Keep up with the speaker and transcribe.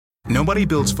Nobody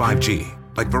builds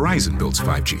 5G like Verizon builds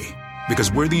 5G, because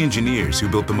we're the engineers who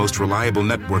built the most reliable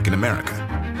network in America.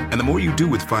 And the more you do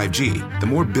with 5G, the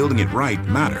more building it right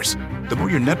matters. The more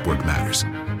your network matters.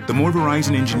 The more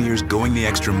Verizon engineers going the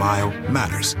extra mile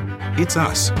matters. It's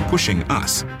us pushing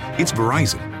us. It's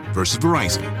Verizon versus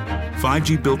Verizon.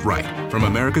 5G built right from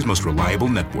America's most reliable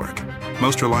network.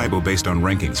 Most reliable based on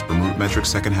rankings from RootMetrics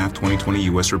second half 2020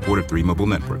 U.S. report of 3 mobile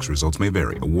networks. Results may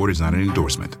vary. Award is not an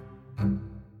endorsement.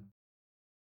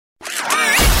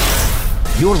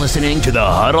 You're listening to the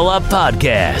Huddle Up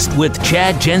Podcast with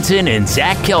Chad Jensen and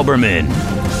Zach Kelberman.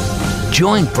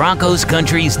 Join Broncos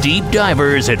Country's deep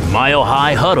divers at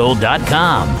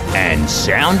milehighhuddle.com and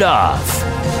sound off.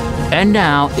 And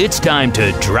now it's time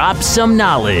to drop some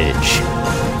knowledge.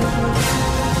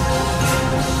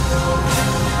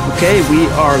 Okay, we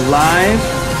are live.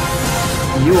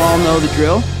 You all know the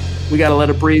drill. We got to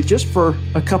let it breathe just for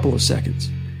a couple of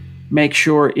seconds. Make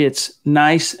sure it's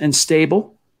nice and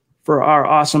stable for our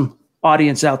awesome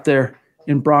audience out there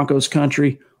in Broncos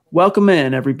country. Welcome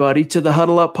in, everybody, to the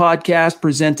Huddle Up Podcast,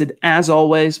 presented, as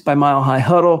always, by Mile High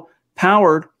Huddle,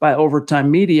 powered by Overtime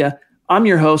Media. I'm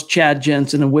your host, Chad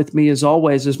Jensen, and with me, as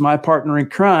always, is my partner in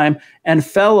crime and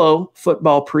fellow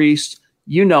football priest.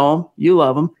 You know him. You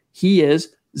love him. He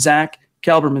is Zach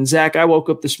Kelberman. Zach, I woke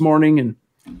up this morning and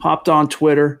hopped on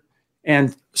Twitter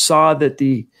and saw that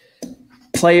the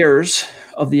players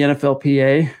of the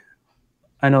NFLPA,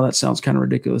 I know that sounds kind of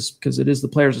ridiculous because it is the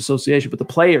Players Association, but the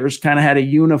players kind of had a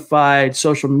unified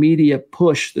social media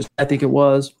push, I think it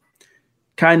was,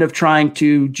 kind of trying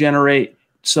to generate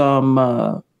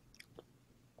some,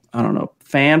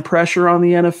 fan pressure on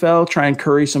the NFL, try and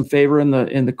curry some favor in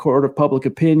the court of public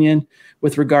opinion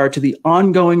with regard to the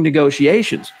ongoing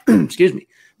negotiations,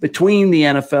 between the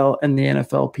NFL and the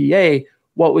NFLPA.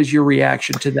 What was your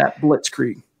reaction to that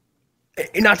blitzkrieg?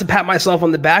 Not to pat myself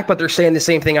on the back, but they're saying the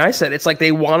same thing I said. It's like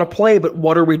they want to play, but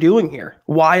what are we doing here?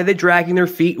 Why are they dragging their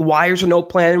feet? Why is there no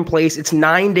plan in place? It's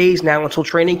 9 days now until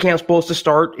training camp's supposed to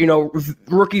start.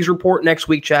 Rookies report next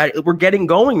week, Chad. We're getting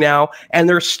going now, and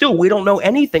we don't know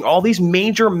anything. All these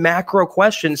major macro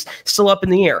questions still up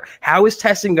in the air. How is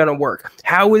testing going to work?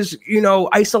 How is,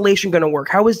 isolation going to work?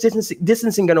 How is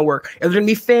distancing going to work? Are there going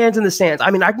to be fans in the stands?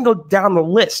 I mean, I can go down the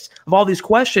list of all these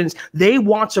questions. They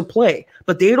want to play,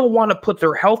 but they don't want to put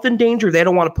their health in danger. They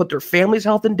don't want to put their family's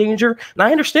health in danger. And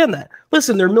I understand that.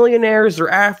 Listen, they're millionaires, they're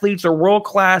athletes, they're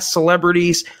world-class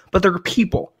celebrities, but they're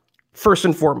people first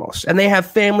and foremost. And they have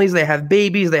families, they have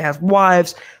babies, they have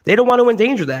wives. They don't want to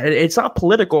endanger that. It's not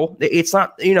political. It's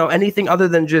not, anything other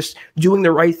than just doing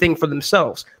the right thing for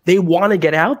themselves. They want to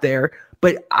get out there.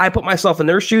 But I put myself in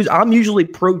their shoes. I'm usually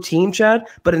pro-team, Chad.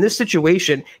 But in this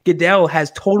situation, Goodell has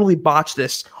totally botched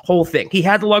this whole thing. He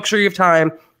had the luxury of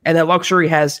time, and that luxury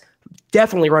has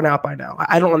definitely run out by now.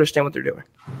 I don't understand what they're doing.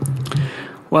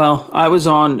 Well, I was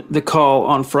on the call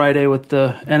on Friday with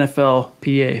the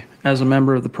NFLPA as a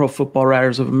member of the Pro Football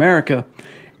Writers of America.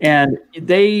 And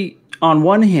they, on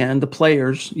one hand, the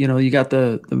players, you got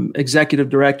the executive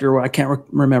director, I can't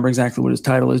remember exactly what his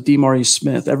title is, DeMaurice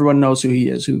Smith. Everyone knows who he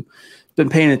is, who's been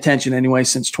paying attention anyway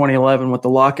since 2011 with the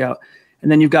lockout.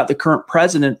 And then you've got the current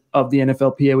president of the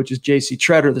NFLPA, which is J.C.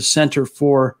 Tretter, the center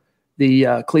for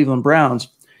the Cleveland Browns.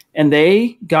 And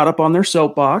they got up on their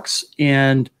soapbox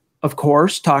and, of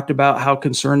course, talked about how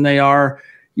concerned they are,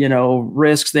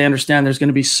 risks. They understand there's going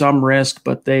to be some risk,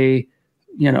 but they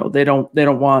don't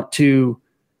want to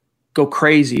go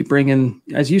crazy, bringing,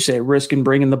 as you say, risking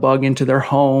bringing the bug into their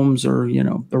homes or,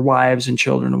 their wives and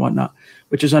children and whatnot,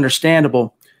 which is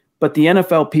understandable. But the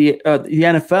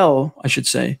NFL, I should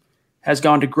say, has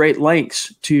gone to great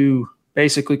lengths to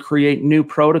basically create new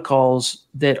protocols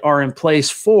that are in place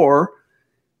for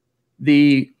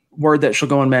the word that shall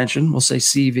go unmentioned, we'll say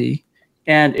CV.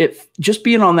 And it just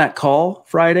being on that call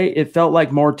Friday, it felt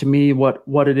like more to me what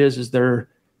it is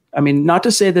not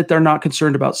to say that they're not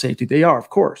concerned about safety. They are, of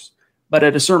course. But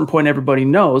at a certain point, everybody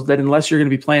knows that unless you're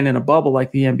going to be playing in a bubble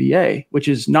like the NBA, which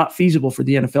is not feasible for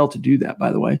the NFL to do that,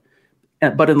 by the way,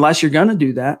 but unless you're going to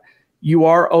do that, you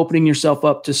are opening yourself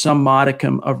up to some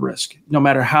modicum of risk. No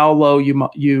matter how low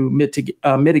you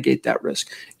mitigate that risk,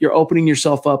 you're opening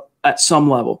yourself up at some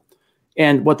level.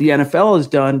 And what the NFL has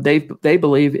done, they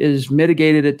believe, is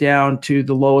mitigated it down to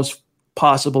the lowest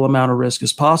possible amount of risk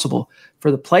as possible.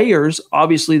 For the players,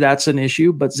 obviously that's an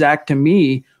issue. But Zach, to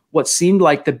me, what seemed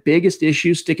like the biggest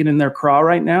issue sticking in their craw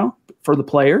right now for the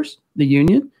players, the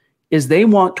union, is they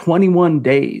want 21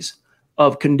 days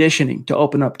of conditioning to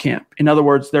open up camp. In other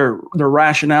words, their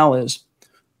rationale is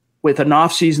with an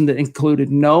offseason that included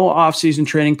no offseason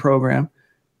training program,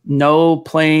 no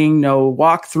playing, no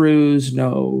walkthroughs,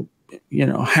 no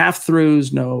half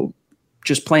throughs, no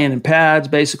just playing in pads,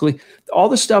 basically. All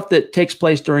the stuff that takes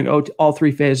place during all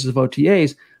three phases of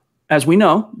OTAs, as we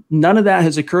know, none of that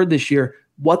has occurred this year.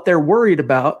 What they're worried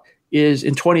about is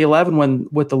in 2011,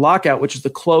 with the lockout, which is the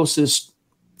closest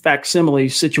facsimile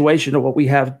situation to what we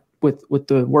have with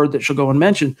the word that she'll go and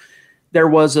mention, there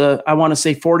was I want to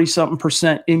say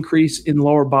 40-something% increase in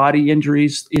lower body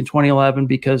injuries in 2011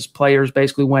 because players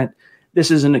basically went,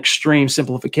 this is an extreme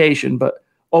simplification, but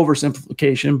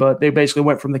oversimplification, but they basically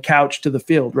went from the couch to the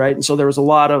field, right? And so there was a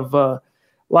lot of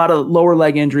lower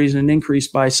leg injuries and an increase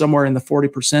by somewhere in the 40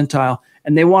 percentile.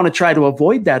 And they want to try to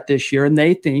avoid that this year. And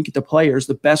they think the players,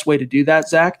 the best way to do that,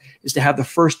 Zach, is to have the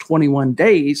first 21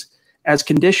 days as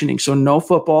conditioning. So no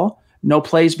football, no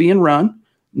plays being run,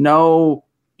 no,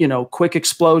 quick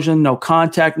explosion, no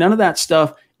contact, none of that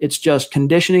stuff. It's just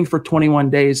conditioning for 21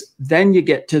 days. Then you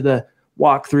get to the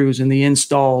walkthroughs and the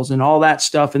installs and all that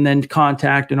stuff, and then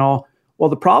contact and all. Well,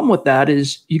 the problem with that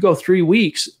is you go 3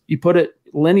 weeks, you put it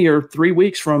linear 3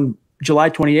 weeks from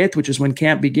July 28th, which is when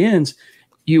camp begins,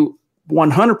 you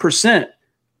 100%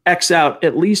 X out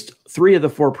at least 3 of the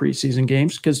 4 preseason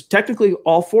games, because technically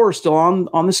all 4 are still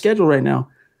on the schedule right now,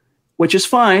 which is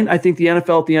fine. I think the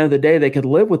NFL at the end of the day, they could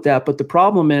live with that. But the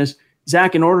problem is,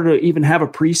 Zach, in order to even have a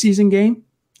preseason game,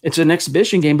 it's an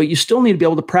exhibition game, but you still need to be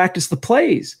able to practice the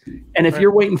plays. And if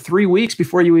you're waiting 3 weeks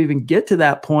before you even get to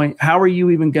that point, how are you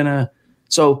even going to?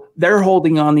 So they're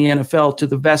holding on the NFL to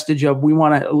the vestige of, we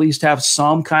want to at least have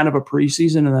some kind of a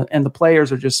preseason. And the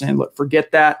players are just saying, look,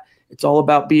 forget that. It's all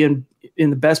about being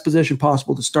in the best position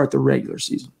possible to start the regular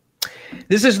season.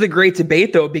 This is the great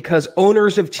debate, though, because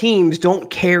owners of teams don't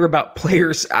care about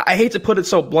players. I hate to put it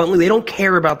so bluntly. They don't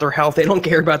care about their health. They don't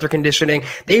care about their conditioning.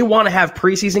 They want to have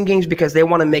preseason games because they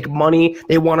want to make money.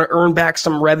 They want to earn back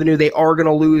some revenue they are going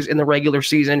to lose in the regular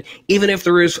season. Even if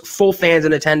there is full fans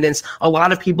in attendance, a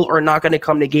lot of people are not going to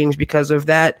come to games because of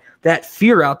that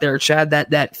fear out there, Chad,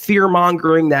 that fear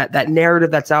mongering, that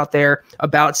narrative that's out there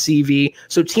about CV.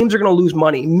 So teams are going to lose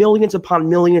money, millions upon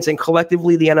millions, and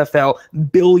collectively the NFL,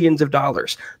 billions of dollars.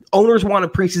 Owners want a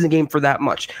preseason game for that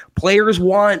much. Players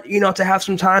want, to have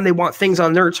some time. They want things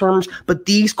on their terms. But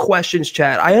these questions,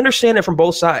 Chad, I understand it from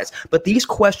both sides, but these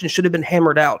questions should have been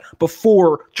hammered out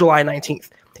before July 19th.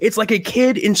 It's like a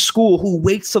kid in school who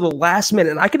waits till the last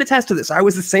minute. And I can attest to this. I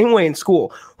was the same way in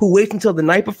school, who waits until the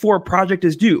night before a project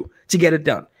is due to get it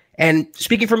done. And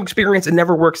speaking from experience, it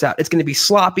never works out. It's going to be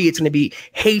sloppy. It's going to be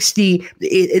hasty.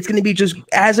 It's going to be just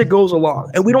as it goes along.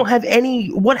 And we don't have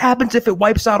what happens if it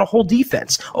wipes out a whole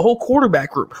defense, a whole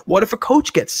quarterback group? What if a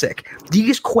coach gets sick?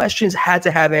 These questions had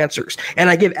to have answers. And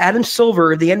I give Adam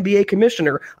Silver, the NBA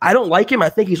commissioner, I don't like him. I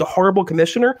think he's a horrible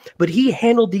commissioner, but he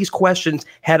handled these questions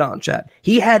head on, Chad.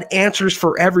 He had answers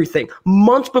for everything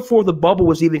months before the bubble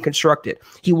was even constructed.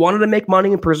 He wanted to make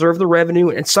money and preserve the revenue,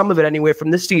 and some of it anyway from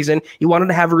this season. He wanted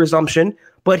to have a resumption,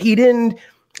 but he didn't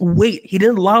wait. He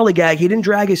didn't lollygag. He didn't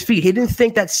drag his feet. He didn't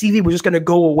think that CV was just going to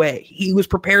go away. He was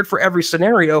prepared for every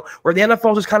scenario, where the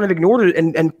NFL just kind of ignored it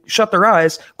and shut their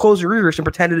eyes, closed their ears, and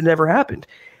pretended it never happened.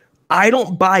 I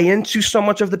don't buy into so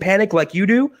much of the panic like you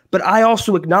do, but I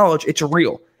also acknowledge it's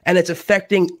real, and it's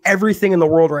affecting everything in the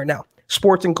world right now,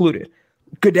 sports included.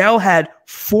 Goodell had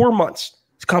 4 months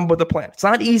to come up with a plan. It's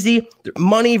not easy.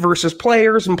 Money versus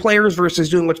players, and players versus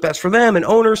doing what's best for them, and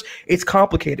owners. It's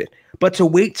complicated. But to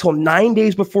wait till 9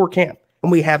 days before camp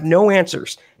and we have no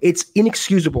answers, it's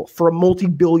inexcusable for a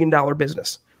multi-billion-dollar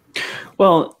business.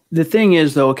 Well, The thing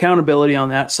is, though, accountability on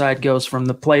that side goes from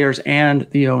the players and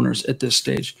the owners at this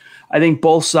stage. I think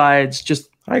both sides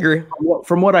I agree.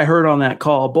 From what I heard on that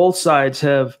call, both sides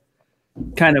have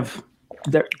kind of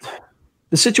the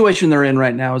situation they're in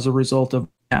right now is a result of what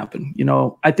happened. You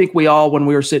know, I think we all, when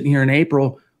we were sitting here in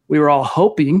April, we were all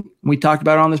hoping, we talked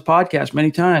about it on this podcast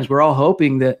many times, we're all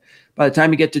hoping that by the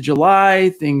time you get to July,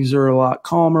 things are a lot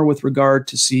calmer with regard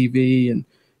to CV and,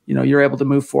 you know, you're able to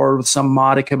move forward with some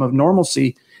modicum of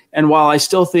normalcy. And while I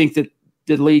still think that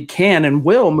the league can and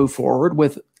will move forward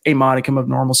with a modicum of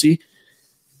normalcy,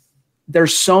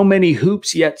 there's so many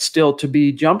hoops yet still to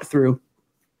be jumped through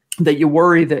that you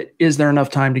worry that is there enough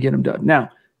time to get them done. Now,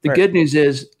 the good news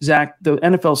is, Zach, the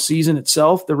NFL season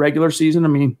itself, the regular season, I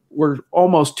mean, we're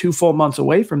almost 2 full months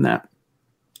away from that.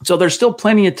 So there's still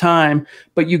plenty of time,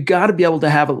 but you got to be able to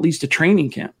have at least a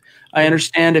training camp. I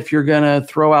understand if you're going to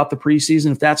throw out the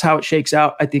preseason, if that's how it shakes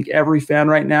out, I think every fan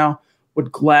right now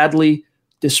would gladly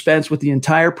dispense with the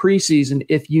entire preseason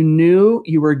if you knew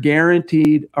you were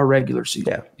guaranteed a regular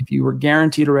season. Yeah. If you were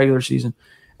guaranteed a regular season.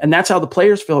 And that's how the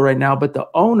players feel right now. But the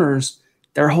owners,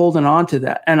 they're holding on to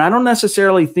that. And I don't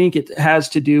necessarily think it has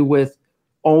to do with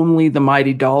only the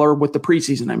mighty dollar with the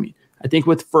preseason. I mean, I think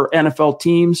for NFL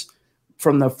teams,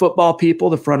 from the football people,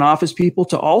 the front office people,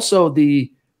 to also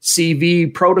the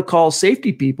CV protocol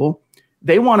safety people.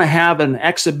 They want to have an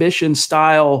exhibition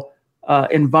style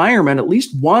environment, at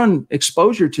least one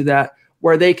exposure to that,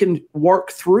 where they can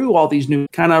work through all these new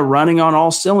kind of running on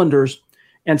all cylinders.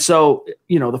 And so,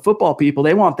 the football people,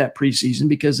 they want that preseason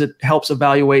because it helps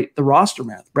evaluate the roster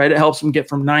math, right? It helps them get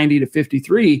from 90 to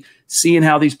 53, seeing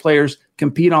how these players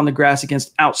compete on the grass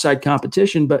against outside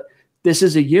competition. But this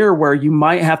is a year where you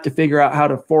might have to figure out how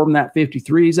to form that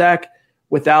 53, Zach,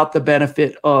 without the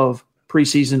benefit of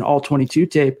preseason all 22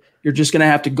 tape. You're just going to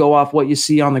have to go off what you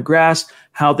see on the grass,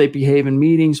 how they behave in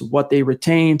meetings, what they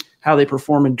retain, how they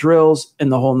perform in drills,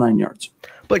 and the whole 9 yards.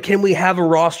 But can we have a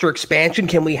roster expansion?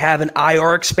 Can we have an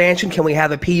IR expansion? Can we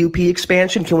have a PUP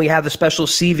expansion? Can we have a special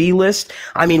CV list?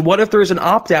 I mean, what if there's an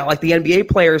opt-out like the NBA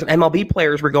players and MLB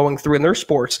players were going through in their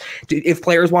sports? If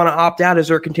players want to opt out, is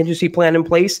there a contingency plan in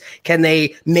place? Is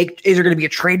there going to be a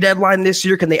trade deadline this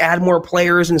year? Can they add more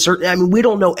players? We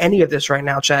don't know any of this right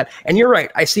now, Chad. And you're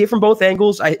right. I see it from both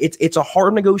angles. It's a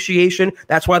hard negotiation.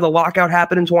 That's why the lockout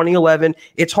happened in 2011.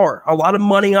 It's hard. A lot of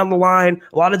money on the line,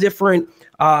 a lot of different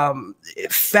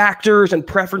factors and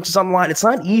preferences on the line. It's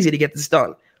not easy to get this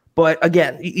done. But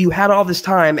again, you had all this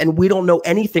time, and we don't know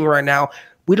anything right now.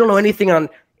 We don't know anything on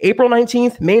April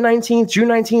 19th, May 19th, June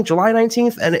 19th, July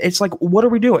 19th. And it's like, what are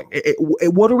we doing?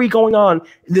 What are we going on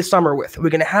this summer with? Are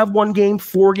we going to have 1 game,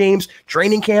 4 games,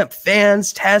 training camp,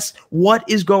 fans, tests? What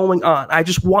is going on? I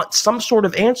just want some sort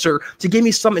of answer to give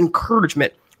me some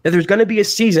encouragement that there's going to be a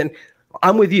season.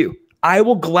 I'm with you. I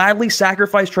will gladly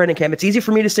sacrifice training camp. It's easy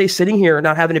for me to say sitting here,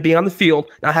 not having to be on the field,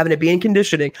 not having to be in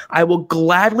conditioning. I will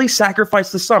gladly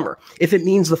sacrifice the summer if it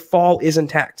means the fall is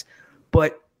intact.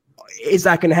 But is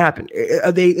that going to happen?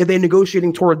 Are they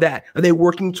negotiating toward that? Are they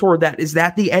working toward that? Is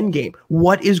that the end game?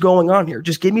 What is going on here?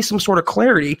 Just give me some sort of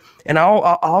clarity, and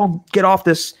I'll get off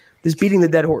this beating the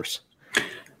dead horse.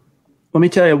 Let me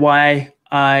tell you why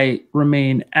I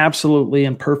remain absolutely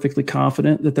and perfectly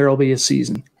confident that there will be a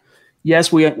season.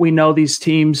 Yes, we know these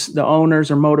teams, the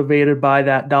owners are motivated by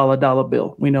that dollar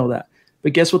bill. We know that.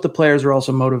 But guess what the players are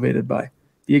also motivated by?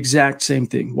 The exact same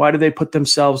thing. Why do they put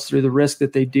themselves through the risk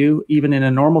that they do, even in a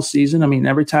normal season? I mean,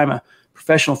 every time a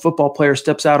professional football player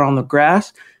steps out on the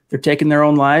grass, they're taking their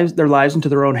lives into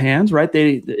their own hands, right?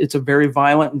 It's a very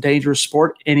violent and dangerous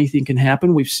sport. Anything can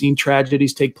happen. We've seen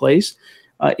tragedies take place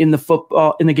in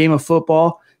the game of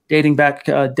football, dating back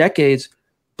decades.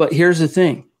 But here's the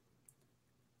thing.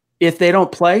 If they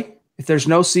don't play, if there's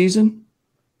no season,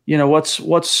 what's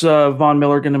Von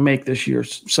Miller going to make this year?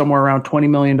 Somewhere around $20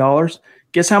 million.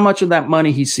 Guess how much of that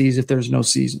money he sees if there's no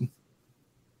season?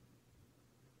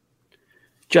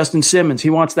 Justin Simmons,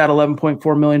 he wants that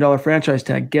 $11.4 million franchise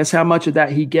tag. Guess how much of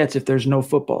that he gets if there's no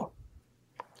football?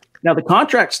 Now, the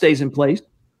contract stays in place.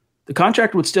 The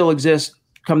contract would still exist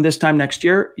come this time next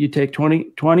year. You take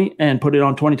 2020 and put it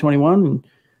on 2021,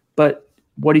 but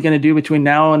what are you going to do between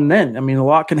now and then? I mean, a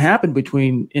lot can happen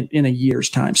in a year's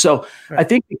time. So right. I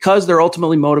think because they're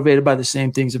ultimately motivated by the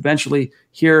same things, eventually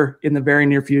here in the very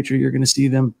near future, you're going to see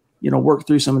them, work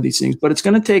through some of these things. But it's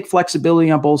going to take flexibility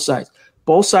on both sides.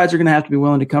 Both sides are going to have to be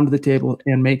willing to come to the table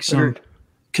and make some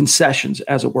concessions,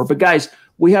 as it were. But guys,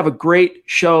 we have a great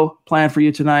show planned for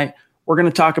you tonight. We're going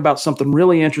to talk about something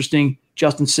really interesting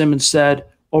Justin Simmons said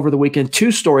over the weekend. 2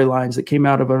 storylines that came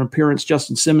out of an appearance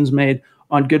Justin Simmons made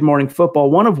on Good Morning Football,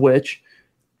 one of which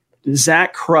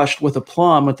Zach crushed with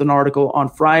aplomb with an article on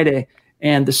Friday,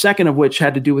 and the second of which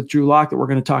had to do with Drew Lock that we're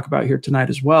going to talk about here tonight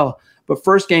as well. But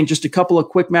first, gang, just a couple of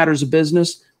quick matters of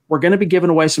business. We're going to be giving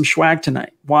away some swag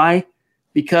tonight. Why?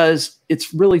 Because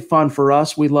it's really fun for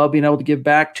us. We love being able to give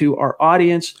back to our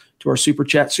audience, to our Super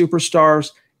Chat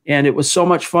superstars, and it was so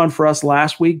much fun for us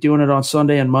last week doing it on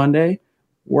Sunday and Monday.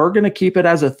 We're going to keep it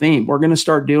as a theme. We're going to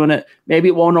start doing it. Maybe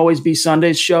it won't always be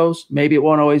Sunday's shows. Maybe it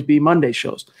won't always be Monday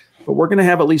shows. But we're going to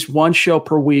have at least one show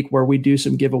per week where we do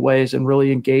some giveaways and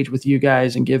really engage with you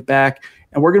guys and give back.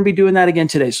 And we're going to be doing that again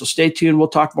today. So stay tuned. We'll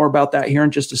talk more about that here in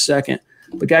just a second.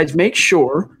 But guys, make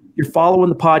sure you're following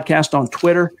the podcast on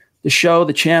Twitter. The show,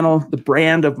 the channel, the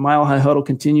brand of Mile High Huddle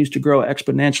continues to grow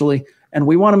exponentially. And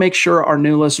we want to make sure our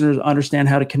new listeners understand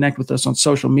how to connect with us on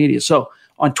social media. So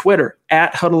on Twitter,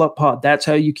 @HuddleUpPod. That's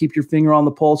how you keep your finger on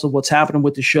the pulse of what's happening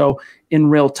with the show in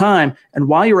real time. And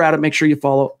while you're at it, make sure you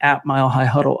follow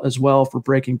 @MileHighHuddle as well for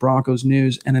breaking Broncos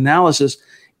news and analysis.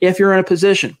 If you're in a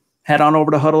position, head on over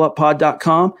to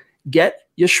HuddleUpPod.com. Get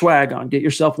your swag on. Get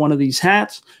yourself one of these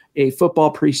hats, a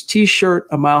Football Priest t-shirt,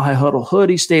 a Mile High Huddle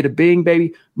hoodie, State of Being,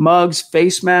 baby, mugs,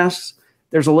 face masks.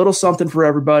 There's a little something for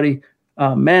everybody.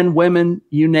 men, women,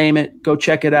 you name it. Go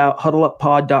check it out,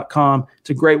 huddleuppod.com. It's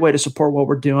a great way to support what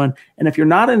we're doing. And if you're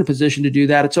not in a position to do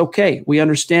that, it's okay. We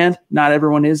understand not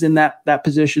everyone is in that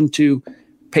position to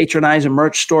patronize a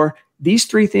merch store. These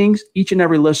 3 things each and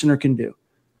every listener can do.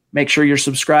 Make sure you're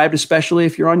subscribed, especially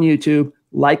if you're on YouTube.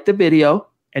 Like the video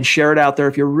and share it out there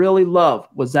if you really love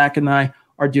what Zach and I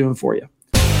are doing for you.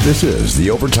 This is the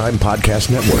Overtime Podcast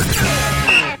Network.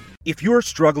 If you're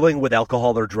struggling with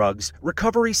alcohol or drugs,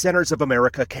 Recovery Centers of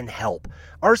America can help.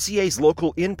 RCA's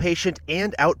local inpatient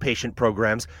and outpatient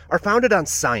programs are founded on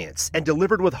science and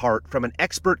delivered with heart from an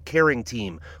expert caring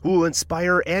team who will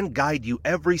inspire and guide you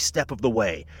every step of the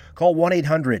way. Call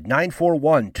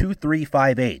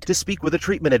 1-800-941-2358 to speak with a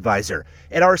treatment advisor.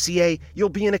 At RCA, you'll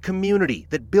be in a community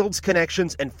that builds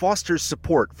connections and fosters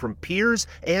support from peers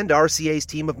and RCA's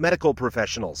team of medical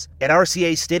professionals. At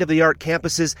RCA's state-of-the-art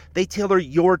campuses, they tailor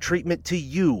your treatment to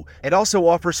you and also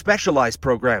offer specialized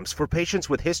programs for patients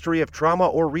with history of trauma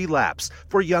or relapse,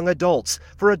 for young adults,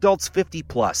 for adults 50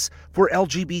 plus, for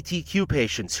LGBTQ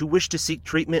patients who wish to seek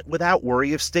treatment without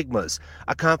worry of stigmas,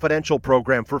 a confidential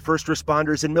program for first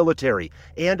responders and military,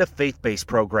 and a faith-based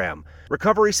program.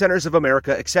 Recovery Centers of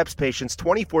America accepts patients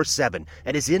 24/7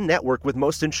 and is in network with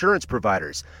most insurance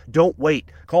providers. Don't wait.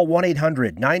 Call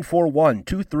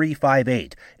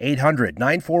 1-800-941-2358.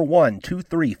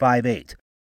 800-941-2358.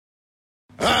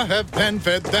 I have been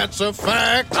fed, that's a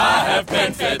fact. I have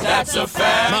been fed, that's a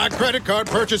fact. My credit card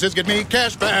purchases get me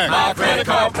cash back. My credit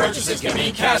card purchases get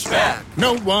me cash back.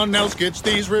 No one else gets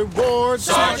these rewards.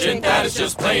 Sergeant, that is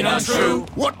just plain untrue.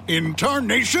 What in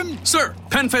tarnation? Sir,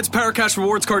 PenFed's Paracash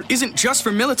Rewards Card isn't just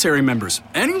for military members.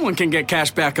 Anyone can get cash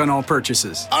back on all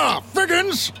purchases. Ah,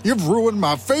 Figgins, you've ruined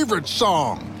my favorite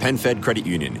song. PenFed Credit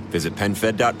Union. Visit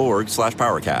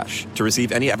PenFed.org/PowerCash. To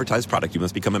receive any advertised product, you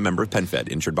must become a member of PenFed,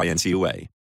 insured by NCUA.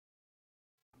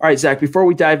 All right, Zach, before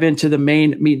we dive into the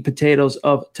main meat and potatoes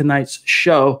of tonight's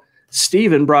show,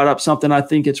 Steven brought up something I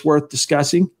think it's worth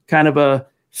discussing, kind of a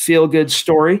feel-good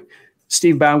story.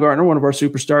 Steve Baumgartner, one of our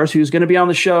superstars, who's going to be on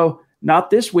the show,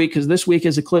 not this week, because this week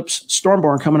is Eclipse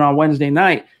Stormborn coming on Wednesday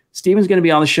night. Steven's going to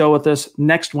be on the show with us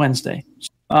next Wednesday.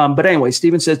 But anyway,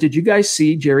 Steven says, did you guys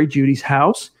see Jerry Judy's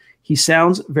house? He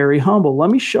sounds very humble. Let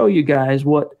me show you guys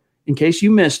what, in case you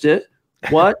missed it,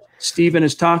 what Steven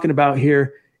is talking about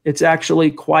here. It's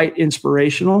actually quite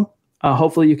inspirational.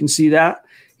 Hopefully you can see that.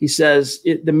 He says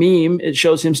the meme, it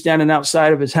shows him standing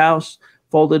outside of his house,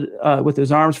 folded with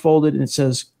his arms folded, and it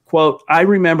says, quote, I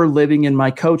remember living in my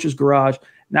coach's garage.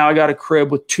 Now I got a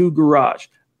crib with 2 garage.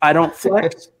 I don't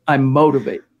flex, I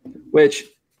motivate, which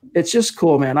it's just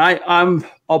cool, man.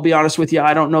 I'll be honest with you,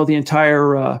 I don't know the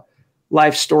entire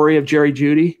life story of Jerry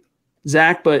Jeudy,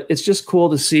 Zach, but it's just cool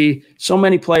to see so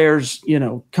many players,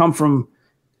 come from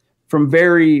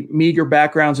very meager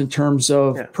backgrounds in terms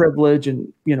of privilege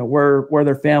and, where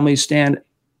their families stand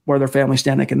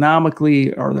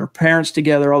economically, or their parents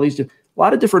together, a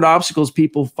lot of different obstacles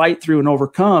people fight through and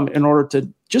overcome in order to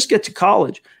just get to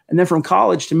college. And then from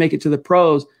college to make it to the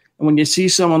pros. And when you see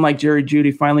someone like Jerry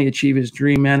Jeudy finally achieve his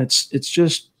dream, man, it's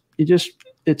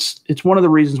one of the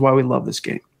reasons why we love this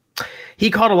game. He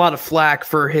caught a lot of flack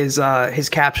for his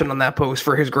caption on that post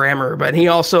for his grammar, but he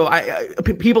also,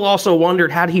 people also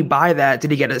wondered, how did he buy that?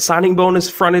 Did he get a signing bonus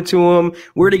fronted to him?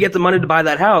 Where did he get the money to buy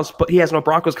that house? But he has no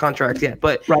Broncos contract yet.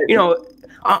 But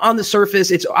on the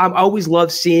surface, I always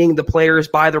love seeing the players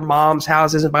buy their mom's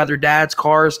houses and buy their dad's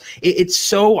cars. It's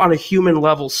so on a human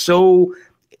level, so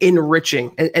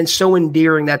enriching and so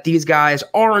endearing that these guys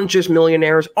aren't just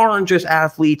millionaires, aren't just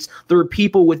athletes. They're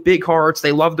people with big hearts.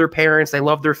 They love their parents. They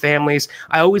love their families.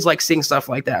 I always like seeing stuff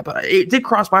like that. But it did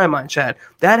cross my mind, Chad.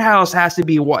 That house has to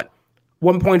be what?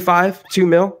 1.5, 2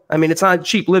 mil? I mean, it's not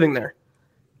cheap living there.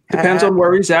 Depends on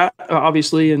where he's at,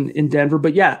 obviously in Denver.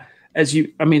 But yeah,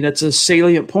 that's a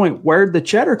salient point. Where did the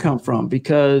cheddar come from?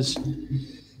 Because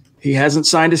he hasn't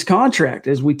signed his contract.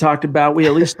 As we talked about, we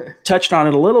at least touched on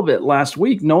it a little bit last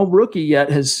week. No rookie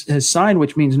yet has signed,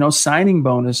 which means no signing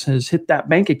bonus has hit that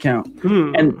bank account.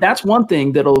 And that's one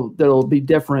thing that'll be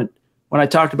different when I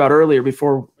talked about earlier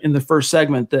before in the first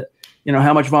segment that,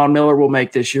 how much Von Miller will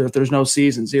make this year if there's no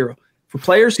season, 0. For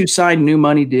players who sign new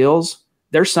money deals,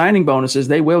 their signing bonuses,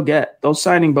 they will get. Those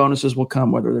signing bonuses will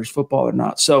come whether there's football or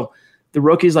not. So the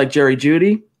rookies like Jerry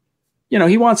Jeudy,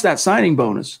 he wants that signing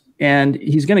bonus. And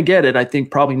he's going to get it, I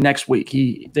think, probably next week.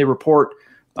 They report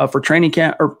for training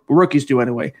camp, or rookies do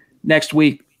anyway, next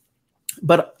week.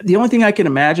 But the only thing I can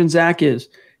imagine, Zach, is,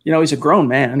 he's a grown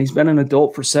man. He's been an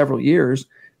adult for several years.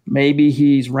 Maybe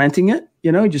he's renting it. He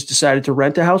just decided to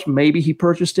rent a house. Maybe he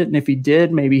purchased it. And if he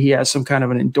did, maybe he has some kind of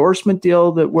an endorsement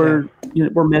deal that we're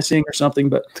missing or something.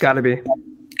 But it's got to be.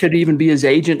 could even be his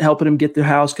agent helping him get the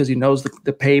house because he knows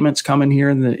the payments coming here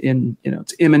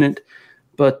it's imminent.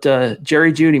 But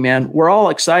Jerry Jeudy, man, we're all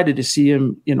excited to see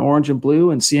him in orange and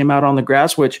blue and see him out on the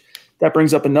grass, which that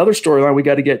brings up another storyline we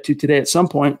got to get to today at some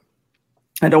point.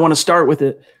 I don't want to start with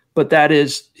it, but that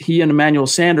is he and Emmanuel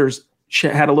Sanders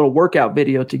had a little workout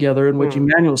video together in which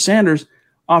Emmanuel Sanders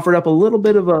offered up a little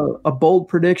bit of a bold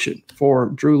prediction for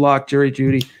Drew Lock, Jerry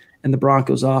Jeudy, and the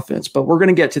Broncos offense. But we're going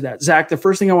to get to that. Zach, the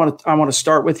first thing I want to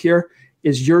start with here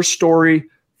is your story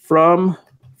from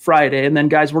Friday. And then,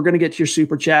 guys, we're going to get to your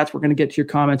super chats. We're going to get to your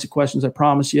comments and questions, I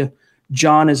promise you.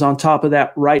 John is on top of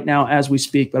that right now as we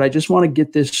speak. But I just want to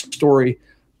get this story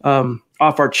off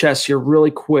our chest here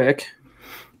really quick.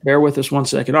 Bear with us one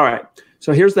second. All right.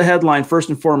 So here's the headline first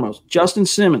and foremost. Justin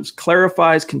Simmons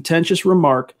clarifies contentious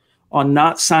remark on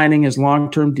not signing his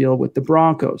long-term deal with the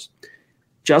Broncos.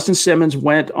 Justin Simmons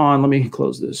went on, let me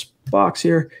close this box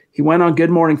here. He went on Good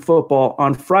Morning Football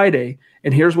on Friday,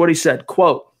 and here's what he said,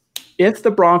 quote, if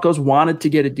the Broncos wanted to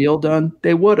get a deal done,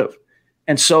 they would have.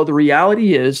 And so the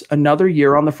reality is another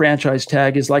year on the franchise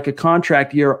tag is like a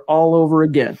contract year all over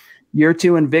again. Year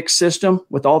 2 in Vic's system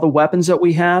with all the weapons that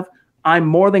we have, I'm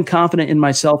more than confident in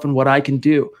myself and what I can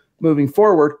do. Moving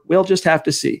forward, we'll just have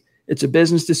to see. It's a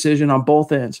business decision on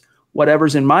both ends.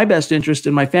 Whatever's in my best interest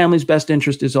and my family's best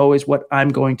interest is always what I'm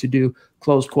going to do,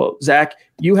 close quote. Zach,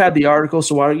 you had the article,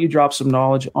 so why don't you drop some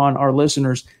knowledge on our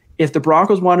listeners? If the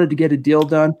Broncos wanted to get a deal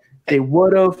done, they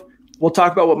would have. We'll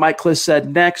talk about what Mike Klis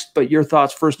said next, but your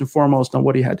thoughts first and foremost on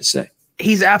what he had to say.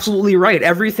 He's absolutely right.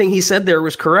 Everything he said there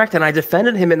was correct, and I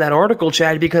defended him in that article,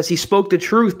 Chad, because he spoke the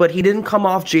truth, but he didn't come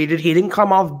off jaded. He didn't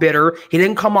come off bitter. He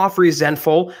didn't come off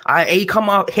resentful. He came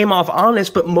off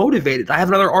honest but motivated. I have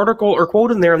another article or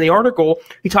quote in there in the article.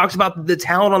 He talks about the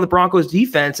talent on the Broncos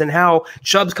defense and how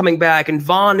Chubb's coming back and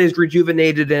Vaughn is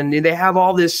rejuvenated and they have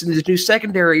all these new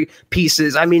secondary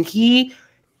pieces. I mean,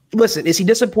 listen, is he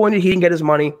disappointed he didn't get his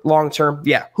money long term?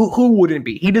 Yeah. Who wouldn't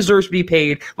be? He deserves to be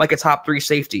paid like a top 3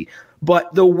 safety.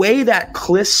 But the way that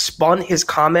Klis spun his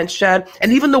comments, Chad,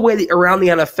 and even the way that around the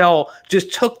NFL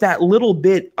just took that little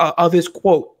bit of his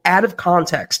quote out of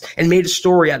context and made a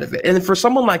story out of it. And for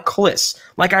someone like Klis,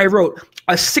 like I wrote,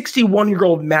 a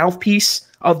 61-year-old mouthpiece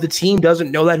of the team doesn't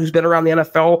know that, who's been around the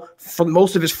NFL for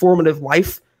most of his formative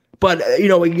life. But, a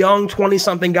young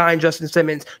 20-something guy in Justin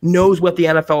Simmons knows what the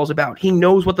NFL is about. He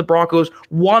knows what the Broncos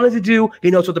wanted to do. He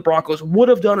knows what the Broncos would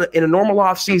have done in a normal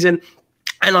offseason.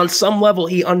 And on some level,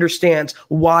 he understands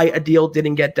why a deal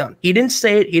didn't get done. He didn't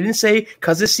say it. He didn't say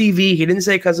because of CV. He didn't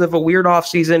say because of a weird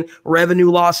offseason,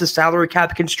 revenue losses, salary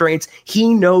cap constraints.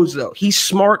 He knows, though. He's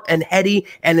smart and heady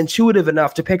and intuitive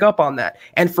enough to pick up on that.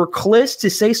 And for Klis to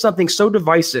say something so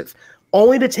divisive,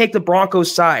 only to take the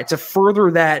Broncos' side to further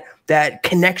that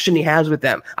connection he has with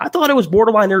them, I thought it was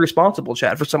borderline irresponsible,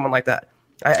 Chad, for someone like that.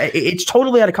 It's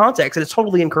totally out of context, and it's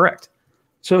totally incorrect.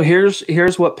 So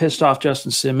here's what pissed off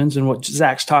Justin Simmons and what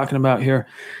Zach's talking about here.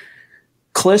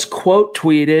 Klis quote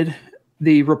tweeted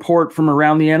the report from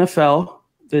around the NFL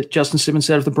that Justin Simmons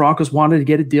said if the Broncos wanted to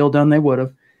get a deal done, they would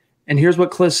have. And here's what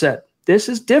Klis said. This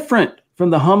is different from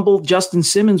the humble Justin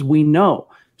Simmons we know.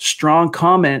 Strong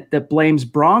comment that blames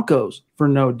Broncos for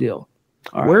no deal.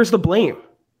 All right. Where's the blame?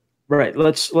 Right.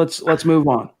 Let's move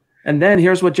on. And then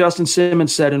here's what Justin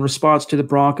Simmons said in response to the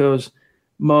Broncos'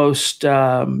 most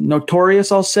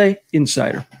notorious, I'll say,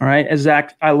 insider. All right. As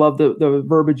Zach, I love the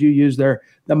verbiage you use there,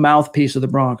 the mouthpiece of the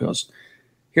Broncos.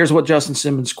 Here's what Justin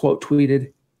Simmons quote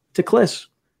tweeted to Klis.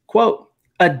 Quote,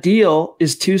 a deal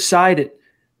is two-sided.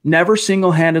 Never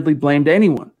single-handedly blamed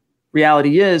anyone.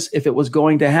 Reality is, if it was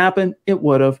going to happen, it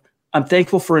would have. I'm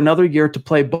thankful for another year to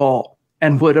play ball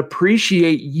and would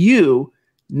appreciate you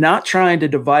not trying to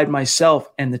divide myself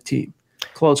and the team.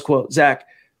 Close quote. Zach,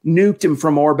 nuked him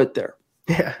from orbit there.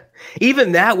 Yeah.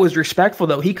 Even that was respectful,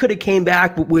 though. He could have came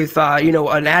back with,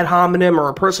 an ad hominem or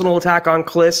a personal attack on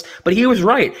Klis, but he was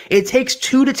right. It takes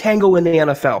 2 to tango in the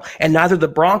NFL, and neither the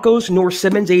Broncos nor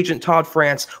Simmons' agent Todd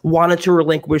France wanted to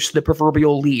relinquish the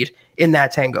proverbial lead in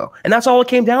that tango. And that's all it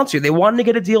came down to. They wanted to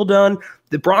get a deal done.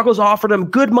 The Broncos offered him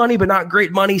good money, but not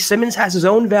great money. Simmons has his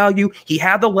own value. He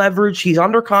had the leverage. He's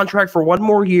under contract for 1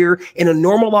 more year. In a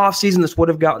normal offseason, this would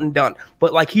have gotten done.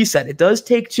 But like he said, it does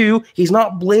take 2. He's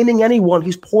not blaming anyone.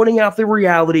 He's pointing out the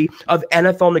reality of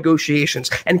NFL negotiations.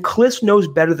 And Klis knows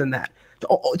better than that.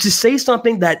 To say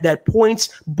something that points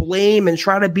blame and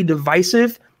try to be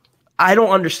divisive, I don't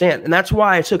understand. And that's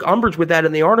why I took umbrage with that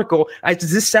in the article.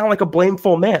 Does this sound like a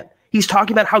blameful man? He's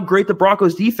talking about how great the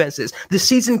Broncos defense is. The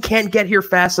season can't get here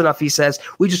fast enough, he says.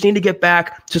 We just need to get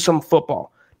back to some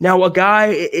football. Now, a guy,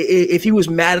 if he was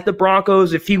mad at the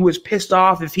Broncos, if he was pissed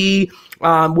off, if he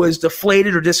was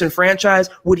deflated or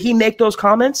disenfranchised, would he make those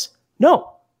comments? No,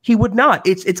 he would not.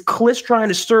 It's Kliss trying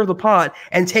to stir the pot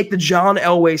and take the John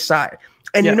Elway side.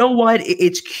 And you know what?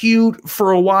 It's cute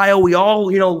for a while. We all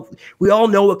know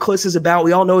what Kliss is about.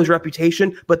 We all know his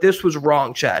reputation, but this was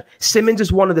wrong, Chad. Simmons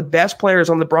is one of the best players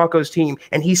on the Broncos team,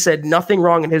 and he said nothing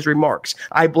wrong in his remarks.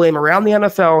 I blame around the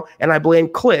NFL, and I blame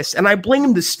Kliss, and I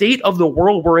blame the state of the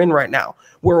world we're in right now,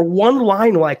 where one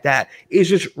line like that is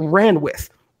just ran with.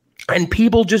 And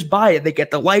people just buy it. They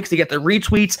get the likes, they get the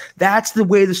retweets. That's the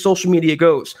way the social media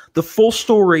goes. The full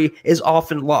story is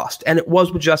often lost, and it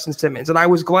was with Justin Simmons. And I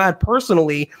was glad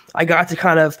personally I got to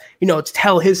kind of, to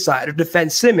tell his side or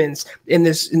defend Simmons in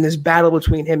this battle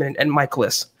between him and Mike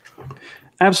Kliss.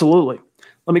 Absolutely.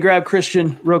 Let me grab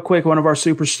Christian real quick, one of our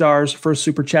superstars, first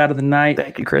super chat of the night.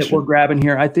 Thank you, Christian. We're grabbing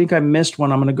here. I think I missed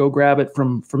one. I'm going to go grab it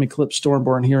from Eclipse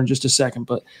Stormborn here in just a second.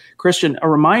 But Christian, a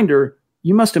reminder,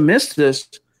 you must have missed this,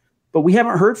 but we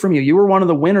haven't heard from you. You were one of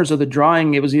the winners of the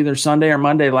drawing. It was either Sunday or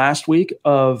Monday last week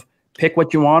of pick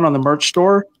what you want on the merch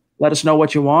store. Let us know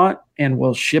what you want, and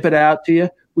we'll ship it out to you.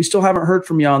 We still haven't heard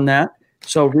from you on that.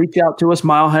 So reach out to us,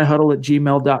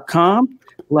 milehighhuddle@gmail.com.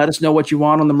 Let us know what you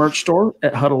want on the merch store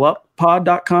at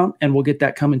huddleuppod.com, and we'll get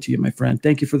that coming to you, my friend.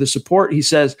 Thank you for the support. He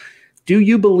says, do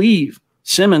you believe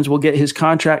Simmons will get his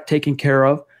contract taken care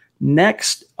of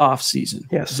next offseason?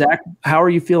 Yes. Zach, how are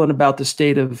you feeling about the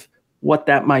state of what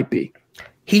that might be?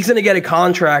 He's going to get a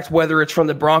contract, whether it's from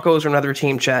the Broncos or another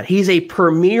team, Chad. He's a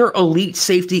premier elite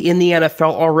safety in the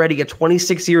NFL already at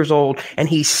 26 years old, and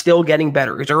he's still getting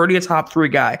better. He's already a top 3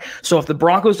 guy. So if the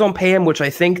Broncos don't pay him, which I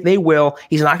think they will,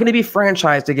 he's not going to be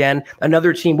franchised again.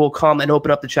 Another team will come and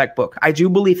open up the checkbook. I do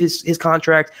believe his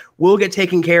contract will get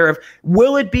taken care of.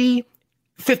 Will it be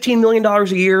 $15 million a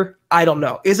year? I don't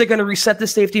know. Is it going to reset the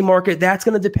safety market? That's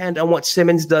going to depend on what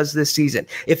Simmons does this season.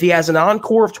 If he has an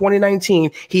encore of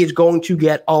 2019, he is going to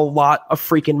get a lot of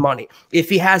freaking money. If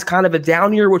he has kind of a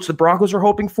down year, which the Broncos are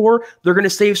hoping for, they're going to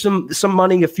save some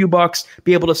money, a few bucks,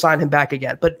 be able to sign him back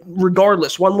again. But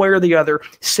regardless, one way or the other,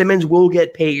 Simmons will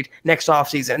get paid next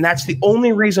offseason. And that's the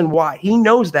only reason why. He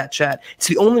knows that, Chad. It's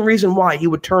the only reason why he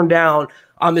would turn down,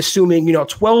 I'm assuming,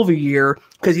 12 a year,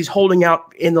 because he's holding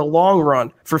out in the long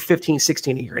run for 15,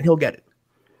 16 a year, and he'll get it.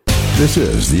 This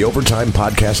is the Overtime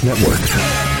Podcast Network.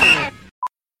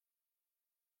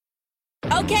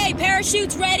 Okay,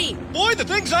 parachutes ready. Boy, the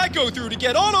things I go through to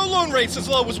get auto loan rates as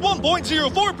low as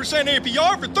 1.04%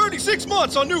 APR for 36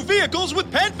 months on new vehicles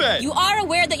with PenFed. You are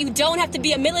aware that you don't have to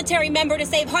be a military member to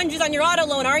save hundreds on your auto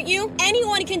loan, aren't you?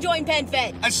 Anyone can join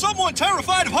PenFed. As someone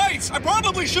terrified of heights, I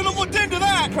probably should have looked into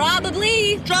that.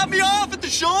 Probably. Drop me off at the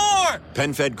shore.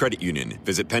 PenFed Credit Union.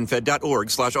 Visit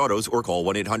PenFed.org/autos or call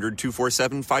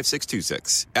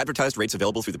 1-800-247-5626. Advertised rates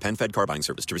available through the PenFed car buying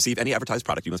service. To receive any advertised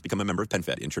product, you must become a member of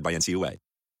PenFed, insured by NCUA.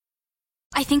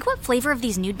 I think what flavor of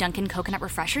these new Dunkin' Coconut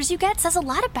Refreshers you get says a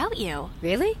lot about you.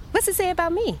 Really? What's it say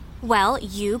about me? Well,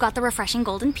 you got the refreshing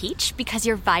golden peach because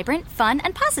you're vibrant, fun,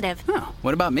 and positive. Oh,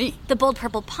 what about me? The bold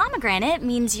purple pomegranate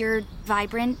means you're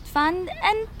vibrant, fun,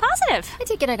 and positive. I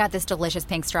take it I got this delicious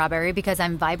pink strawberry because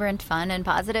I'm vibrant, fun, and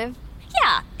positive.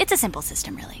 Yeah, it's a simple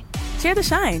system, really. Share the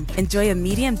shine. Enjoy a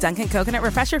medium Dunkin' Coconut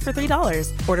Refresher for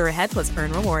 $3. Order ahead plus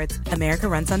earn rewards. America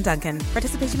runs on Dunkin'.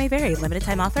 Participation may vary. Limited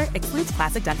time offer. Excludes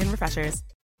classic Dunkin' Refreshers.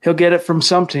 He'll get it from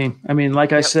some team. I mean,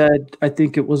 like I said, I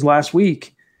think it was last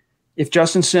week. If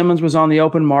Justin Simmons was on the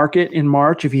open market in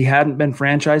March, if he hadn't been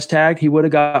franchise tagged, he would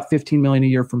have got $15 million a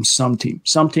year from some team.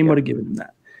 Some team would have given him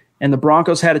that. And the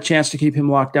Broncos had a chance to keep him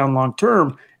locked down long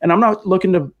term. And I'm not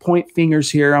looking to point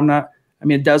fingers here.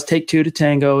 It does take 2 to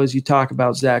tango, as you talk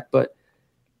about, Zach, but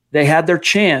they had their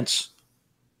chance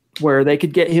where they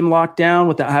could get him locked down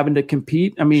without having to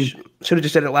compete. I mean, should have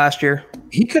just did it last year.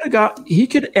 He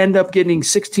could end up getting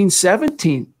 16,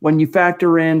 17 when you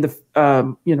factor in the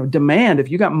demand. If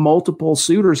you got multiple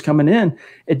suitors coming in,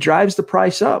 it drives the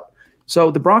price up. So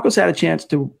the Broncos had a chance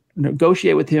to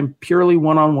negotiate with him purely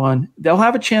one-on-one. They'll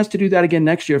have a chance to do that again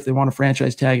next year if they want to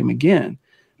franchise tag him again.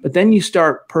 But then you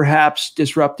start perhaps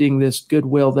disrupting this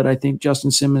goodwill that I think Justin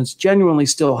Simmons genuinely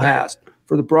still has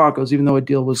for the Broncos, even though a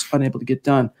deal was unable to get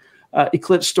done.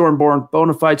 Eclipse Stormborn,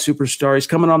 bona fide superstar. He's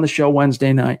coming on the show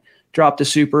Wednesday night. Dropped a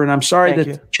super, and I'm sorry that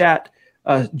the chat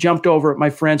jumped over it, my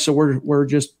friend. So we're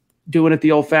just doing it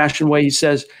the old-fashioned way. He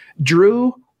says,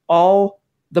 Drew, all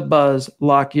the buzz,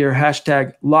 lock year,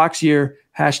 hashtag locks year,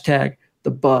 hashtag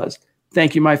the buzz.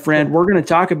 Thank you, my friend. We're going to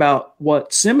talk about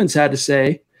what Simmons had to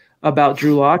say about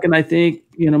Drew Lock, and I think,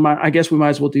 I guess we might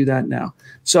as well do that now.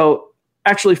 So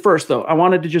actually, first, though, I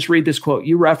wanted to just read this quote.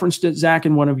 You referenced it, Zach,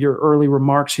 in one of your early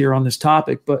remarks here on this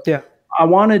topic, but I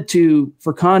wanted to,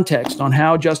 for context on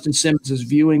how Justin Simmons is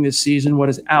viewing this season, what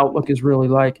his outlook is really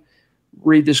like,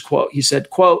 read this quote. He said,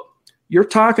 quote, "You're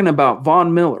talking about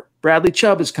Von Miller. Bradley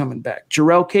Chubb is coming back.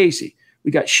 Jarrell Casey.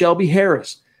 We got Shelby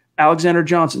Harris, Alexander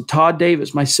Johnson, Todd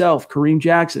Davis, myself, Kareem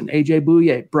Jackson, AJ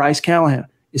Bouye, Bryce Callahan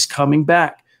is coming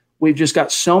back. We've just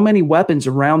got so many weapons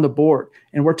around the board.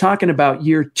 And we're talking about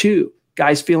year 2,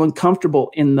 guys feeling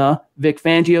comfortable in the Vic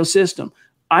Fangio system.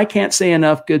 I can't say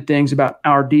enough good things about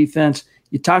our defense.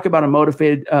 You talk about a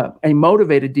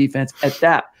motivated defense at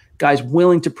that. Guys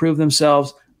willing to prove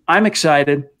themselves. I'm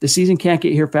excited. The season can't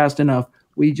get here fast enough.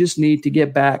 We just need to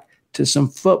get back to some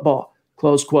football,"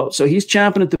 close quote. So he's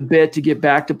champing at the bit to get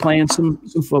back to playing some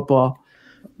football.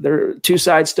 There, two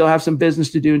sides still have some business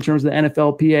to do in terms of the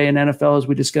NFLPA and NFL, as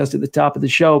we discussed at the top of the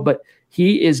show, but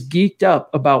he is geeked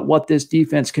up about what this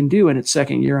defense can do in its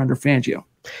second year under Fangio.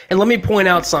 And let me point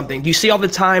out something. Do you see all the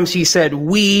times he said,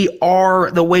 "we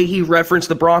are," the way he referenced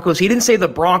the Broncos? He didn't say the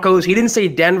Broncos. He didn't say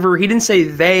Denver. He didn't say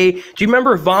they. Do you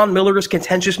remember Von Miller's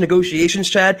contentious negotiations,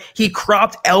 Chad? He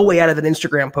cropped Elway out of an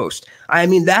Instagram post. I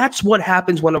mean, that's what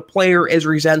happens when a player is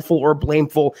resentful or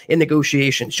blameful in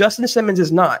negotiations. Justin Simmons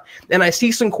is not. And I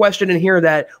see some question in here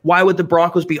that why would the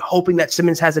Broncos be hoping that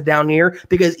Simmons has a down year?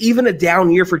 Because even a down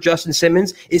year for Justin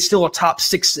Simmons is still a top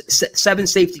 6, 7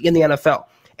 safety in the NFL.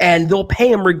 And they'll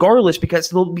pay him regardless because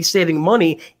they'll be saving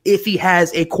money if he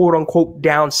has a quote-unquote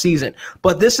down season.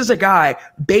 But this is a guy,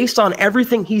 based on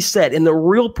everything he said in the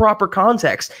real proper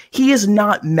context, he is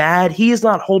not mad. He is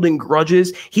not holding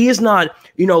grudges. He is not,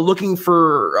 looking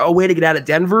for a way to get out of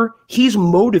Denver. He's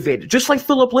motivated, just like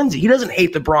Phillip Lindsay. He doesn't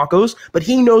hate the Broncos, but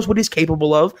he knows what he's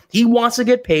capable of. He wants to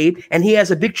get paid, and he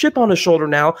has a big chip on his shoulder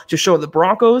now to show the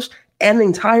Broncos and the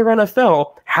entire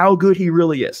NFL how good he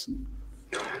really is.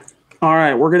 All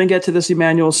right, we're going to get to this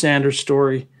Emmanuel Sanders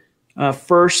story.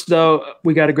 First, though,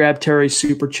 we got to grab Terry's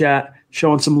super chat,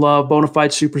 showing some love. Bonafide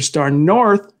superstar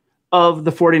north of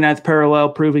the 49th parallel,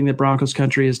 proving that Broncos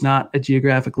country is not a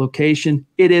geographic location.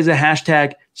 It is a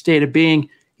hashtag state of being.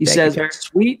 He says,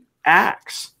 "Sweet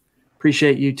axe."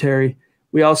 Appreciate you, Terry.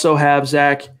 We also have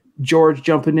Zach George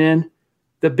jumping in,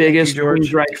 the biggest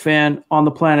Queensryche fan on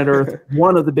the planet Earth,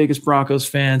 one of the biggest Broncos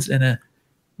fans, and a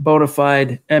bona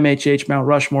fide MHH Mount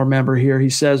Rushmore member here.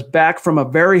 He says, "Back from a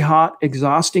very hot,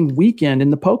 exhausting weekend in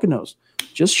the Poconos.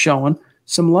 Just showing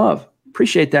some love."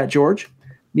 Appreciate that, George.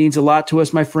 Means a lot to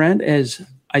us, my friend, as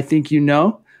I think you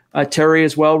know. Terry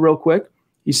as well, real quick.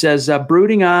 He says,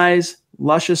 "Brooding eyes,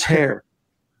 luscious hair."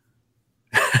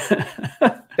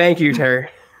 Thank you, Terry.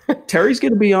 Terry's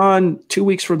going to be on 2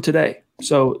 weeks from today,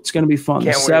 so it's going to be fun.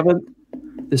 Can't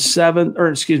The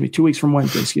 7th, 2 weeks from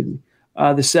Wednesday,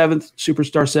 the 7th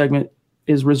Superstar segment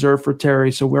is reserved for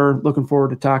Terry, so we're looking forward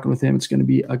to talking with him. It's going to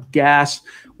be a gas.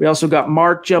 We also got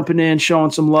Mark jumping in,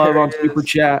 showing some love on Super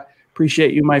Chat.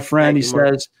 Appreciate you, my friend. He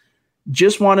says,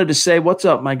 "Just wanted to say what's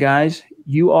up, my guys.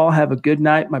 You all have a good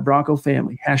night, my Bronco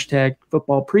family. Hashtag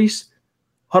football priest,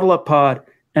 huddle up pod,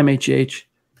 MHH."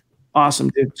 Awesome,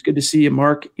 dude. It's good to see you,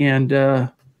 Mark, and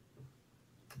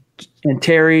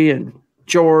Terry and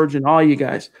George and all you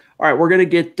guys. All right, we're going to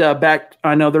get back.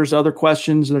 I know there's other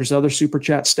questions. There's other super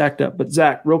chats stacked up. But,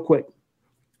 Zach, real quick,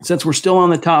 since we're still on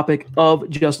the topic of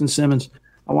Justin Simmons,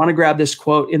 I want to grab this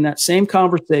quote. In that same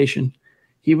conversation,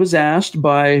 he was asked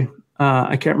by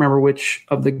I can't remember which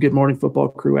of the Good Morning Football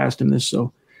crew asked him this,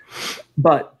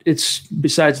 but it's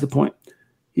besides the point.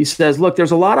 He says, "Look,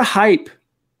 there's a lot of hype,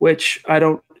 which I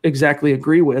don't exactly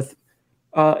agree with,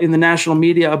 in the national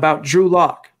media about Drew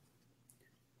Lock.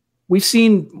 We've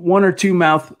seen one or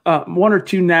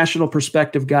two national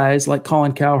perspective guys like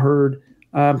Colin Cowherd.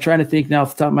 I'm trying to think now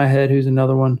off the top of my head who's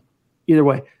another one. Either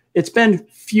way, it's been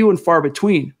few and far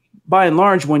between. By and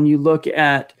large, when you look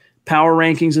at power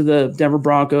rankings of the Denver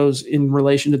Broncos in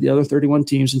relation to the other 31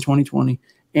 teams in 2020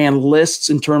 and lists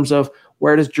in terms of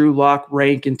where does Drew Lock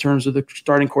rank in terms of the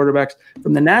starting quarterbacks,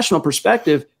 from the national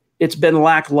perspective, it's been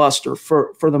lackluster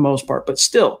for the most part. But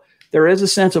still, there is a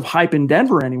sense of hype in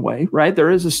Denver anyway, right? There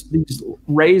is these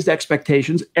raised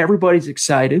expectations. Everybody's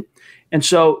excited. And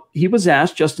so he was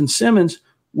asked, Justin Simmons,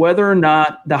 whether or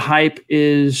not the hype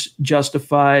is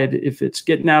justified, if it's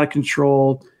getting out of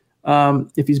control,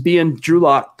 if he's being Drew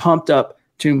Lock pumped up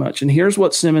too much. And here's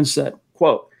what Simmons said,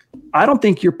 quote, "I don't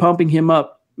think you're pumping him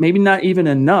up, maybe not even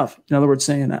enough." In other words,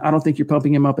 saying that, I don't think you're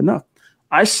pumping him up enough.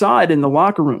 I saw it in the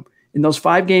locker room. In those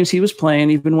 5 games he was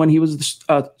playing, even when he was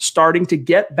starting to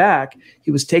get back,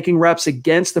 he was taking reps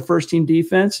against the first-team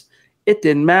defense. It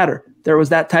didn't matter. There was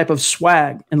that type of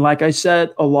swag. And like I said,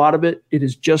 a lot of it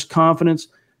is just confidence,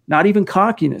 not even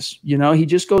cockiness. He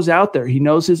just goes out there. He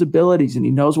knows his abilities, and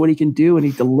he knows what he can do, and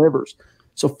he delivers.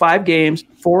 So 5 games,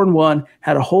 4-1,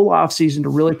 had a whole offseason to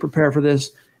really prepare for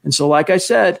this. And so, like I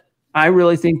said, I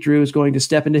really think Drew is going to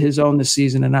step into his own this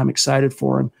season, and I'm excited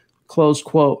for him. Close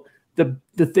quote.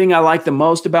 The thing I like the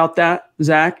most about that,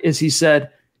 Zach, is he said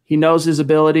he knows his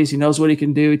abilities. He knows what he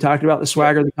can do. He talked about the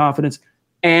swagger, the confidence,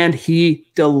 and he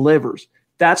delivers.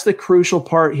 That's the crucial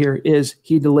part here is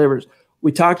he delivers.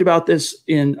 We talked about this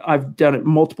I've done it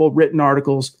multiple written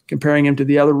articles comparing him to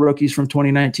the other rookies from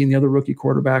 2019, the other rookie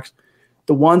quarterbacks.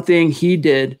 The one thing he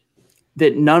did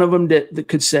that none of them that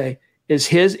could say is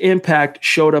his impact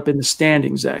showed up in the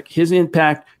standings, Zach. His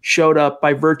impact showed up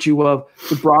by virtue of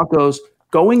the Broncos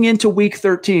going into week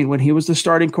 13 when he was the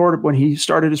starting quarterback, when he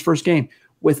started his first game,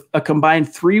 with a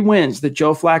combined 3 wins that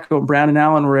Joe Flacco and Brandon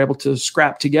Allen were able to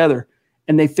scrap together.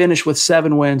 And they finished with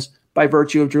 7 wins by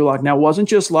virtue of Drew Lock. Now, it wasn't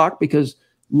just Lock, because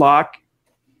Lock,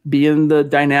 being the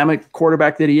dynamic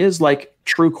quarterback that he is, like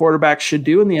true quarterbacks should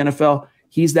do in the NFL,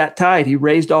 he's that tide. He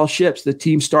raised all ships. The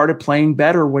team started playing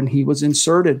better when he was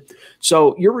inserted.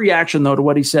 So your reaction, though, to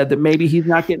what he said, that maybe he's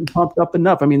not getting pumped up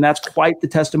enough. I mean, that's quite the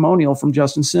testimonial from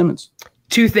Justin Simmons.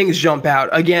 2 things jump out.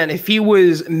 Again, if he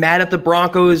was mad at the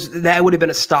Broncos, that would have been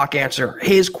a stock answer.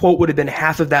 His quote would have been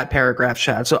half of that paragraph,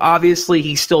 Chad. So obviously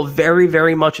he's still very,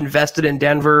 very much invested in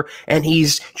Denver, and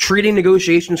he's treating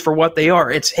negotiations for what they are.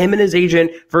 It's him and his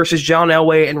agent versus John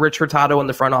Elway and Rich Hurtado in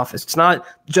the front office. It's not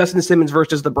Justin Simmons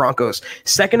versus the Broncos.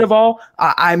 Second of all,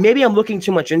 maybe I'm looking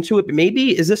too much into it, but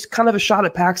maybe is this kind of a shot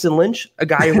at Paxton Lynch, a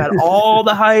guy who had all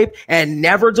the hype and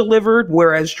never delivered,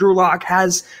 whereas Drew Lock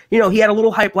has, he had a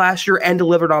little hype last year and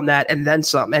delivered on that and then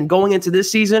some. And going into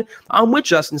this season, I'm with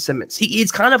Justin Simmons.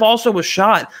 He's kind of also a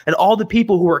shot at all the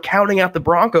people who are counting out the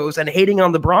Broncos and hating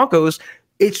on the Broncos.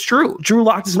 It's true. Drew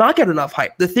Lock does not get enough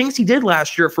hype. The things he did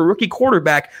last year for rookie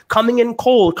quarterback, coming in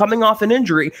cold, coming off an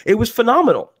injury, it was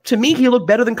phenomenal. To me, he looked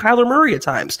better than Kyler Murray at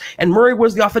times. And Murray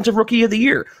was the offensive rookie of the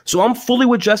year. So I'm fully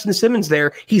with Justin Simmons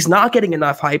there. He's not getting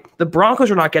enough hype. The Broncos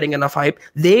are not getting enough hype.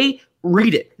 They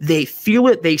read it. They feel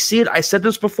it. They see it. I said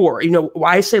this before.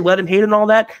 Why I say let him hate and all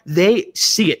that? They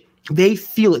see it. They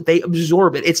feel it. They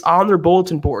absorb it. It's on their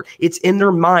bulletin board. It's in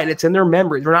their mind. It's in their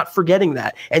memory. They're not forgetting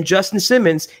that. And Justin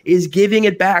Simmons is giving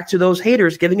it back to those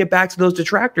haters, giving it back to those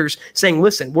detractors, saying,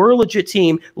 listen, we're a legit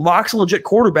team. Lock's a legit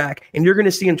quarterback. And you're going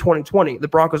to see in 2020, the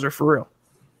Broncos are for real.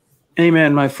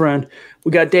 Amen, my friend.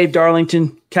 We got Dave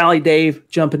Darlington, Cali Dave,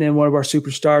 jumping in, one of our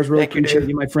superstars. Really appreciate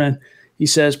you, my friend. He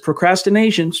says,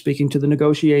 procrastination, speaking to the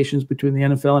negotiations between the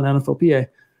NFL and NFLPA,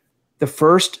 the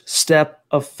first step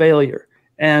of failure.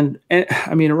 And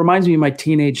I mean, it reminds me of my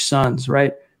teenage sons,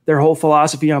 right? Their whole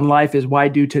philosophy on life is why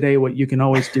do today what you can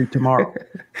always do tomorrow,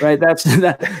 right?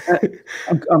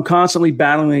 I'm constantly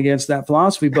battling against that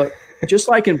philosophy. But just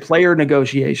like in player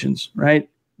negotiations, right?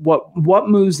 What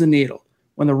moves the needle?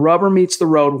 When the rubber meets the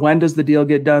road, when does the deal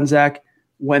get done, Zach?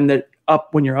 When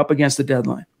you're up against the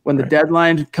deadline. When the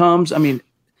deadline comes, I mean,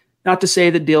 not to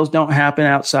say that deals don't happen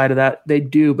outside of that. They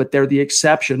do, but they're the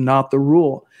exception, not the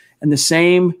rule. And the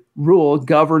same rule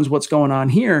governs what's going on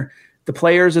here. The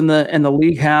players in the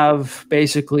league have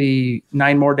basically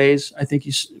 9 more days. I think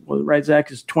right, Zach,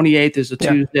 is 28th is a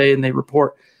Tuesday, and they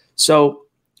report. So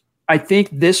I think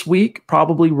this week,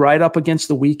 probably right up against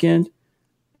the weekend,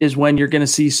 is when you're going to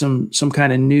see some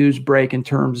kind of news break in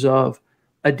terms of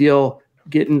a deal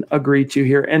getting agreed to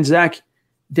here. And Zach,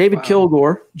 David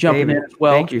Kilgore jumping in as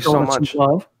well. Thank you so much.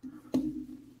 Love.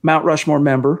 Mount Rushmore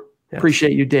member. Yes.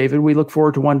 Appreciate you, David. We look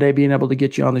forward to one day being able to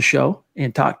get you on the show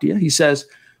and talk to you. He says,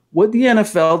 would the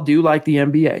NFL do like the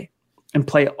NBA and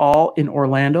play all in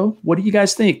Orlando? What do you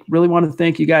guys think? Really want to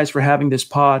thank you guys for having this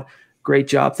pod. Great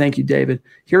job. Thank you, David.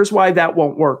 Here's why that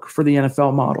won't work for the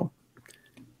NFL model.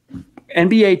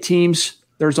 NBA teams,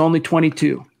 there's only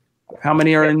 22. How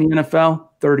many are in the NFL?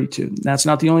 32. That's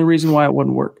not the only reason why it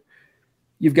wouldn't work.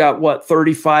 You've got,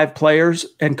 35 players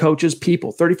and coaches,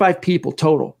 35 people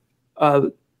total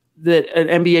that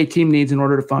an NBA team needs in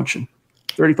order to function.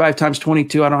 35 times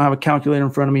 22, I don't have a calculator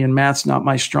in front of me, and math's not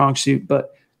my strong suit,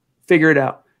 but figure it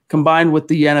out. Combined with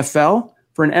the NFL,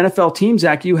 for an NFL team,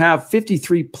 Zach, you have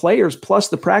 53 players plus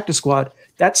the practice squad.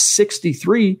 That's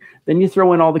 63. Then you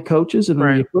throw in all the coaches and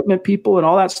the equipment people and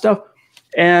all that stuff,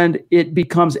 and it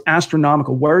becomes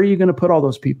astronomical. Where are you going to put all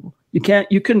those people? You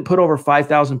couldn't put over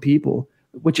 5,000 people,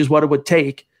 which is what it would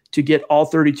take to get all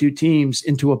 32 teams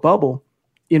into a bubble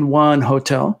in one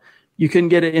hotel. You couldn't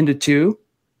get it into 2,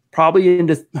 probably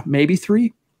into maybe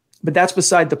 3, but that's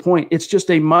beside the point. It's just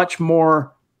a much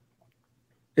more,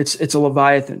 it's a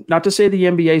Leviathan. Not to say the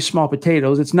NBA is small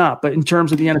potatoes, it's not, but in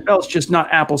terms of the NFL, it's just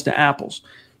not apples to apples.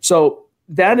 So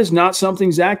that is not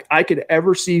something, Zach, I could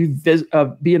ever see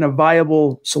being a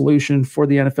viable solution for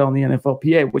the NFL and the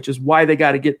NFLPA, which is why they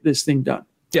got to get this thing done.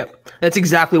 Yeah, that's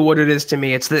exactly what it is to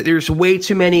me. It's that there's way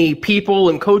too many people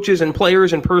and coaches and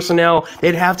players and personnel.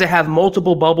 They'd have to have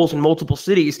multiple bubbles in multiple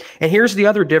cities. And here's the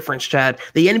other difference, Chad.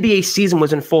 The NBA season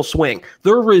was in full swing.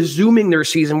 They're resuming their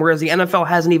season, whereas the NFL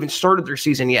hasn't even started their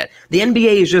season yet. The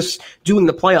NBA is just doing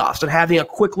the playoffs and having a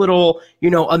quick little,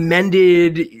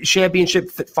 amended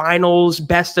championship finals,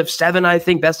 best of 7, I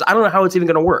think. I don't know how it's even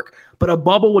going to work. But a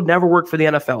bubble would never work for the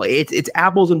NFL. It's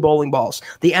apples and bowling balls.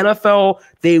 The NFL,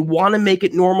 they want to make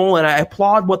it normal, and I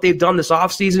applaud what they've done this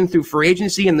offseason through free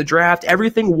agency and the draft.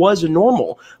 Everything was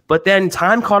normal. But then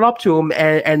time caught up to them,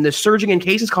 and the surging in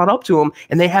cases caught up to them,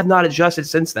 and they have not adjusted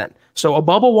since then. So a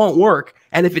bubble won't work,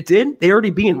 and if it did, they'd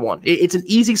already be in one. It's an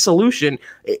easy solution.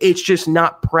 It's just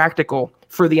not practical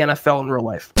for the NFL in real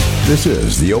life. This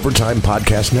is the Overtime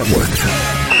Podcast Network.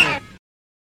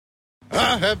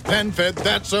 I have PenFed,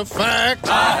 that's a fact.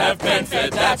 I have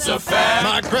PenFed, that's a fact.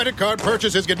 My credit card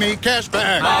purchases get me cash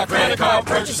back. My credit card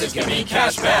purchases get me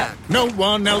cash back. No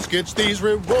one else gets these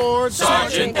rewards.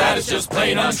 Sergeant, that is just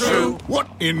plain untrue. What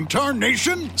in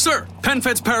tarnation? Sir,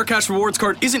 PenFed's PowerCash Rewards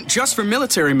Card isn't just for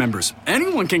military members.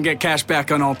 Anyone can get cash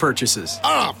back on all purchases.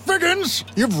 Ah, Figgins,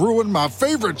 you've ruined my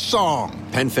favorite song.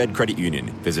 PenFed Credit Union.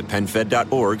 Visit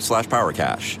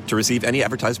PenFed.org/PowerCash. To receive any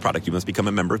advertised product, you must become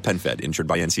a member of PenFed, insured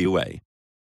by NCUA.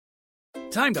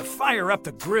 Time to fire up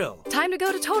the grill. Time to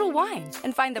go to Total Wine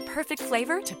and find the perfect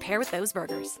flavor to pair with those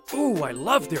burgers. Ooh, I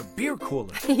love their beer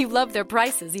cooler. You love their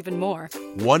prices even more.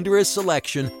 Wondrous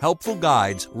selection, helpful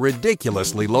guides,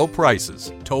 ridiculously low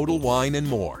prices. Total Wine and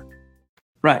more.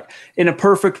 Right. In a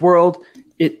perfect world,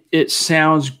 it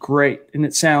sounds great, and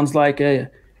it sounds like a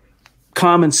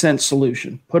common sense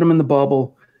solution. Put them in the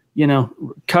bubble,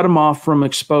 cut them off from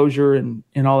exposure and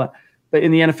all that. But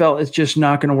in the NFL, it's just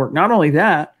not going to work. Not only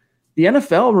that, the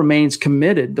NFL remains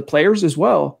committed, the players as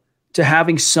well, to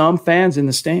having some fans in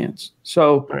the stands.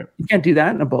 So You can't do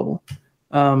that in a bubble.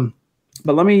 But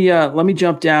let me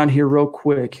jump down here real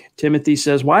quick. Timothy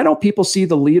says, why don't people see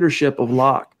the leadership of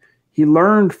Locke? He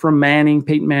learned from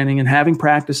Peyton Manning, and having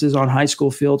practices on high school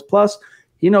fields. Plus,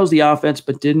 he knows the offense,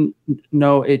 but didn't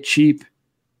know a cheap,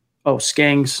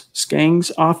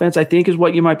 Skangs offense, I think is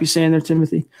what you might be saying there,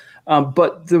 Timothy.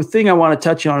 But the thing I want to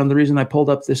touch on, and the reason I pulled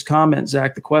up this comment,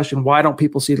 Zach, the question, why don't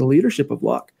people see the leadership of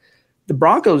Luck? The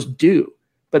Broncos do,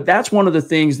 but that's one of the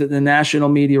things that the national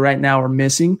media right now are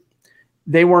missing.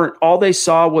 All they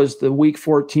saw was the week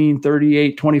 14,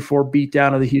 38-24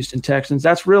 beatdown of the Houston Texans.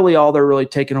 That's really all they're really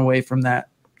taking away from that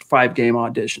 5-game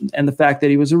audition. And the fact that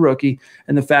he was a rookie,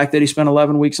 and the fact that he spent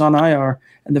 11 weeks on IR,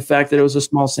 and the fact that it was a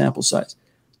small sample size.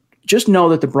 Just know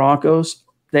that the Broncos,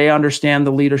 they understand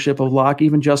the leadership of Locke.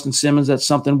 Even Justin Simmons, that's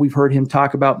something we've heard him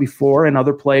talk about before, and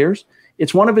other players.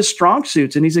 It's one of his strong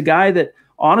suits, and he's a guy that,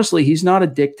 honestly, he's not a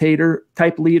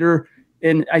dictator-type leader.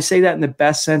 And I say that in the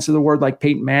best sense of the word, like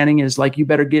Peyton Manning is like, you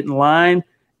better get in line,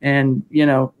 and,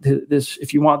 this,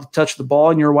 if you want to touch the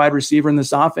ball and you're a wide receiver in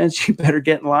this offense, you better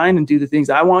get in line and do the things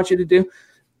I want you to do.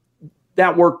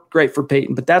 That worked great for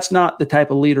Peyton, but that's not the type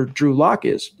of leader Drew Lock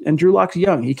is. And Drew Lock's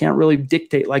young. He can't really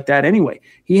dictate like that anyway.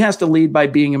 He has to lead by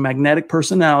being a magnetic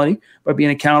personality, by being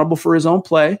accountable for his own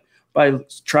play, by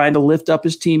trying to lift up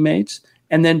his teammates,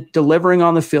 and then delivering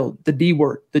on the field, the D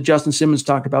word that Justin Simmons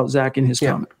talked about, Zach, in his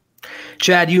comment.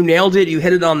 Chad, you nailed it. You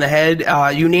hit it on the head.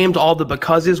 You named all the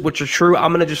becauses, which are true.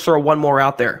 I'm going to just throw one more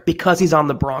out there. Because he's on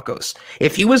the Broncos.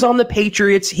 If he was on the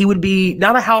Patriots, he would be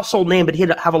not a household name, but he'd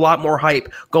have a lot more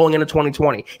hype going into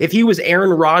 2020. If he was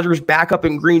Aaron Rodgers back up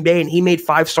in Green Bay and he made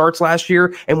 5 starts last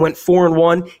year and went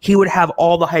 4-1, he would have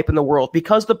all the hype in the world.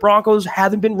 Because the Broncos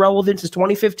haven't been relevant since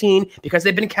 2015, because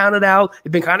they've been counted out,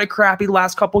 they've been kind of crappy the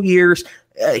last couple years,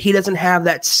 he doesn't have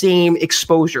that same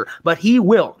exposure, but he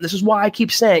will. This is why I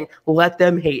keep saying, let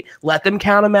them hate, let them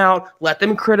count him out, let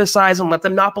them criticize him, let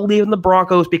them not believe in the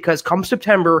Broncos, because come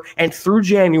September and through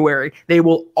January, they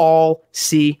will all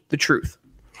see the truth.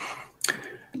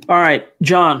 All right,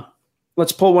 John,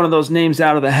 let's pull one of those names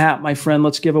out of the hat, my friend.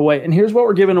 Let's give away. And here's what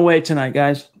we're giving away tonight,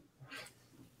 guys.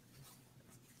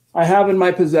 I have in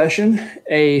my possession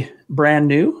a brand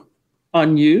new,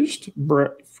 unused,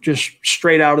 just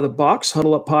straight out of the box,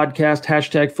 Huddle Up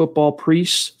Podcast, #football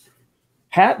priest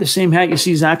hat, the same hat you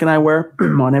see Zach and I wear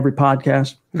on every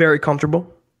podcast. Very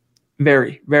comfortable.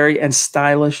 Very, very, and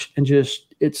stylish, and just,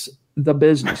 it's the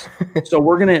business. So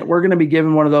we're gonna be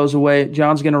giving one of those away.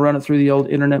 John's gonna run it through the old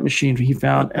internet machine he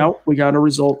found. We got a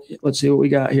result. Let's see what we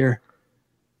got here.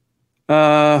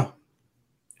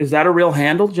 Is that a real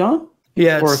handle, John?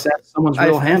 Yeah. Or if that's someone's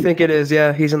real handle? I think it is.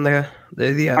 Yeah, he's in the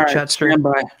right, chat stream. Stand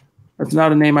by. That's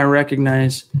not a name I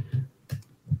recognize.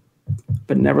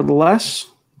 But nevertheless,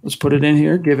 let's put it in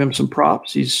here. Give him some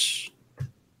props. He's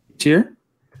here.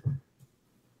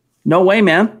 No Way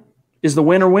Man is the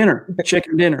winner.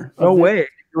 Chicken dinner. No way.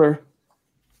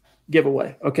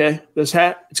 Giveaway. Okay. This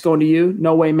hat, it's going to you.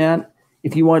 No Way Man.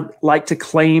 If you like to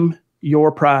claim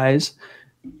your prize,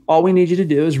 all we need you to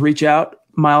do is reach out,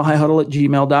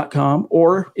 milehighhuddle@gmail.com,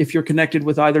 or if you're connected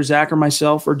with either Zach or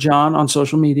myself or John on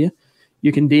social media,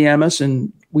 you can DM us,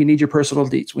 and we need your personal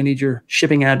deets. We need your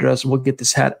shipping address, and we'll get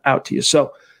this hat out to you.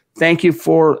 So thank you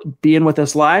for being with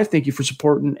us live. Thank you for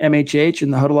supporting MHH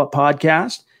and the Huddle Up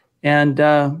podcast.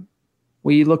 And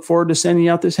we look forward to sending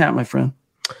you out this hat, my friend.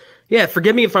 Yeah,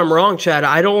 forgive me if I'm wrong, Chad.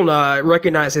 I don't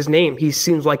recognize his name. He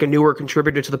seems like a newer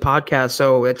contributor to the podcast,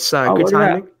 so it's good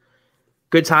timing.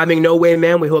 Good timing. No Way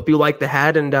Man. We hope you like the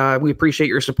hat, and we appreciate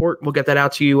your support. We'll get that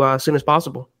out to you as soon as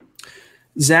possible.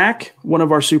 Zach, one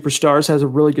of our superstars, has a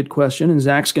really good question, and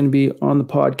Zach's going to be on the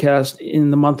podcast in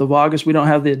the month of August. We don't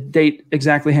have the date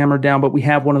exactly hammered down, but we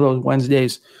have one of those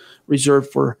Wednesdays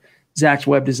reserved for Zach's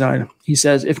web design. He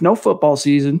says, if no football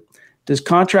season, does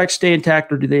contracts stay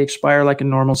intact or do they expire like a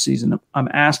normal season? I'm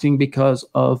asking because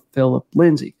of Philip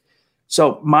Lindsay.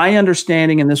 So my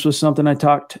understanding, and this was something I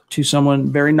talked to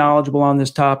someone very knowledgeable on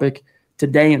this topic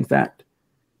today, in fact,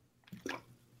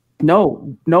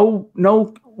 no,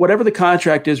 whatever the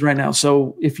contract is right now.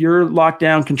 So if you're locked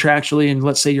down contractually, and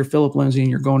let's say you're Philip Lindsay and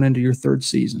you're going into your third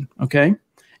season, okay?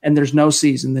 And there's no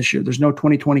season this year. There's no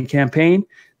 2020 campaign.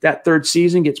 That third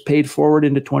season gets paid forward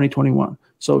into 2021.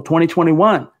 So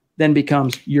 2021 then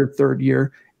becomes your third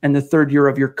year and the third year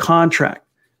of your contract.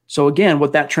 So again,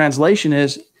 what that translation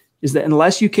is that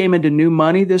unless you came into new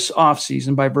money this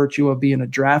offseason by virtue of being a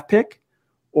draft pick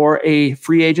or a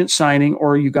free agent signing,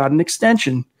 or you got an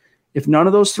extension, if none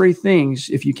of those three things,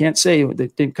 if you can't say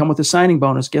that didn't come with a signing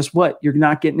bonus, guess what? You're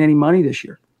not getting any money this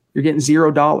year. You're getting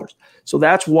 $0. So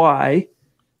that's why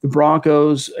the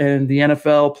Broncos and the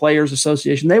NFL Players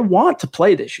Association, they want to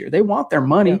play this year. They want their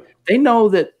money. Yeah. They know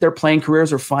that their playing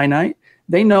careers are finite.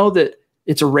 They know that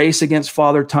it's a race against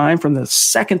Father Time from the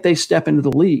second they step into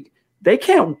the league. They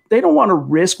don't want to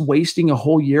risk wasting a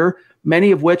whole year,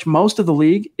 many of which, most of the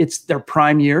league, it's their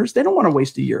prime years. They don't want to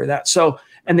waste a year of that. So,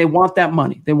 and they want that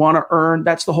money. They want to earn.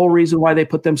 That's the whole reason why they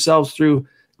put themselves through,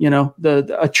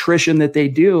 the attrition that they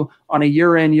do on a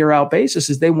year in, year out basis,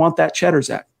 is they want that cheddar,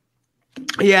 Zach.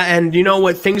 Yeah, and you know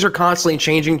what? Things are constantly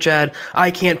changing, Chad.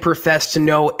 I can't profess to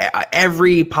know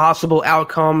every possible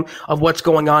outcome of what's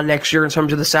going on next year in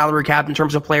terms of the salary cap, in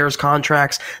terms of players'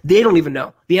 contracts. They don't even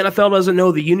know. The NFL doesn't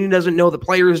know. The union doesn't know. The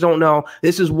players don't know.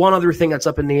 This is one other thing that's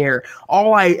up in the air.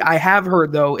 All I have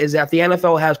heard, though, is that the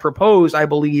NFL has proposed, I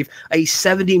believe, a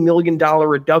 $70 million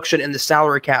reduction in the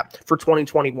salary cap for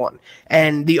 2021.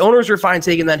 And the owners are fine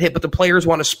taking that hit, but the players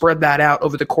want to spread that out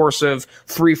over the course of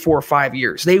 3, 4, 5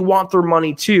 years. They want their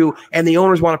money too, and the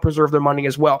owners want to preserve their money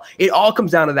as well. It all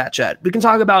comes down to that, Chad. We can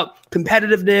talk about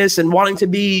competitiveness and wanting to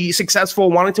be successful,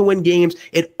 wanting to win games.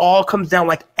 It all comes down,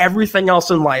 like everything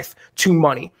else in life, to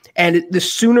money. And the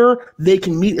sooner they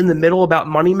can meet in the middle about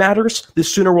money matters, the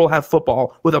sooner we'll have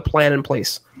football with a plan in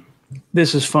place.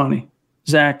 This is funny.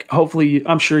 Zach, hopefully,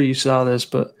 I'm sure you saw this,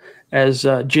 but as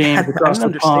James across the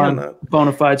pond,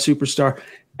 bona fide superstar,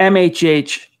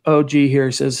 MHH OG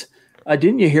here says,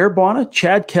 didn't you hear, Bona?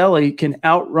 Chad Kelly can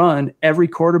outrun every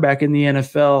quarterback in the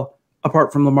NFL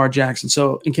apart from Lamar Jackson.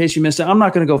 So in case you missed it, I'm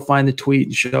not going to go find the tweet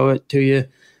and show it to you.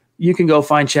 You can go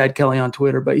find Chad Kelly on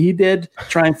Twitter. But he did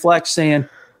try and flex, saying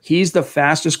he's the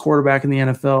fastest quarterback in the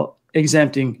NFL,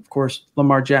 exempting, of course,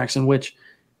 Lamar Jackson, which,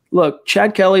 look,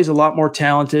 Chad Kelly is a lot more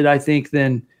talented, I think,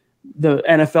 than the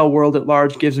NFL world at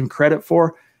large gives him credit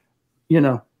for.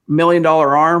 $1 million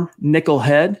arm, nickel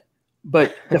head.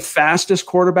 But the fastest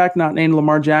quarterback, not named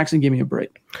Lamar Jackson, give me a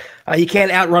break. He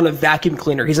can't outrun a vacuum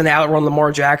cleaner. He's going to outrun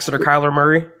Lamar Jackson or Kyler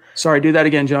Murray. Sorry, do that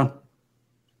again, John.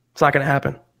 It's not going to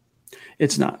happen.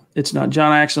 It's not.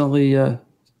 John accidentally,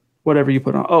 whatever you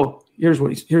put on. Oh, here's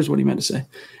what he meant to say.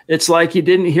 It's like you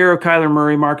didn't hear of Kyler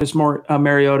Murray, Marcus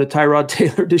Mariota, Tyrod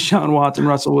Taylor, Deshaun Watson,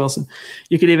 Russell Wilson.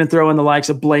 You could even throw in the likes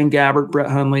of Blaine Gabbert,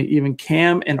 Brett Hundley, even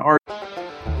Cam and Art.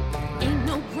 Ain't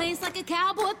no place like a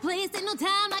cowboy place. Ain't no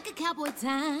time like a cowboy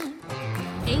time.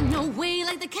 Ain't no way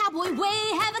like the cowboy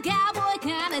way. Have a cowboy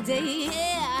kind of day,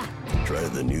 yeah. Try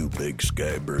the new Big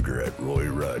Sky Burger at Roy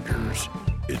Rogers.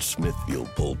 It's Smithfield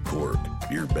pulled pork,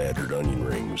 beer battered onion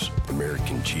rings,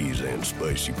 American cheese, and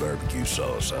spicy barbecue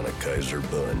sauce on a Kaiser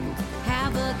bun.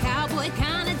 Have a cowboy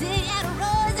kind of day at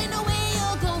Roy's. Ain't no way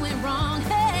you're going wrong.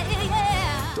 Hey,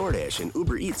 yeah. DoorDash and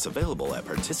Uber Eats available at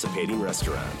participating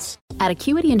restaurants. At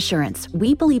Acuity Insurance,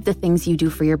 we believe the things you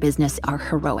do for your business are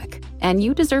heroic, and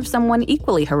you deserve someone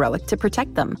equally heroic to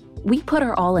protect them. We put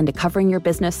our all into covering your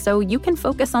business so you can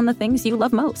focus on the things you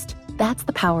love most. That's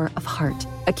the power of heart.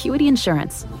 Acuity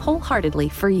Insurance, wholeheartedly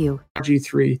for you.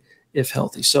 G3 if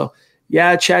healthy. So,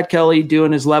 yeah, Chad Kelly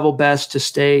doing his level best to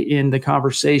stay in the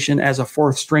conversation as a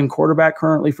fourth string quarterback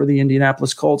currently for the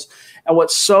Indianapolis Colts. And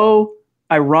what's so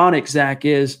ironic, Zach,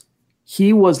 is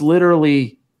he was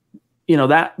literally,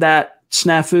 that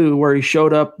snafu where he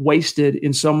showed up wasted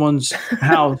in someone's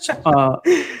house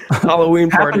Halloween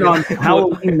party on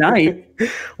Halloween night.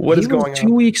 What is going on?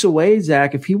 2 weeks away,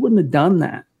 Zach. If he wouldn't have done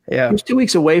that, he was 2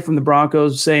 weeks away from the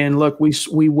Broncos saying, look, we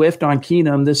whiffed on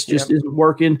Keenum. This just isn't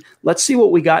working. Let's see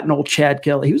what we got in old Chad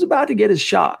Kelly. He was about to get his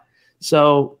shot.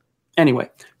 So anyway,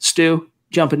 Stu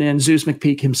jumping in, Zeus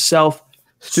McPeak himself.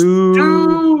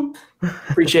 Stu.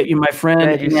 Appreciate you, my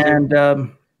friend.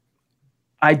 And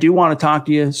I do want to talk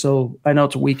to you. So I know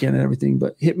it's a weekend and everything,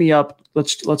 but hit me up.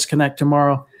 Let's connect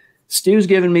tomorrow. Stu's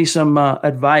given me some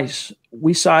advice.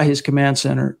 We saw his command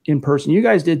center in person. You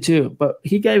guys did too, but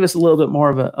he gave us a little bit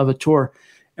more of a tour,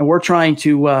 and we're trying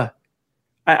to.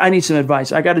 I need some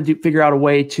advice. I got to figure out a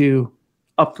way to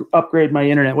upgrade my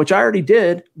internet, which I already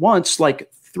did once,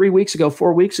 like 4 weeks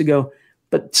ago,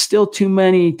 but still too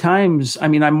many times. I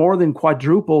mean, I more than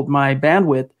quadrupled my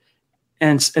bandwidth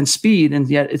and speed, and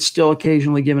yet it's still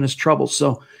occasionally giving us trouble.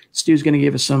 So Stu's going to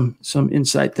give us some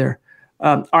insight there.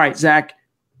 All right, Zach.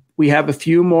 We have a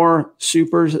few more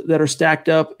supers that are stacked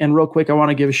up. And real quick, I want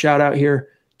to give a shout out here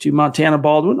to Montana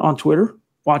Baldwin on Twitter,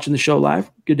 watching the show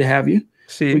live. Good to have you.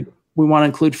 See you. We want to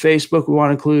include Facebook. We want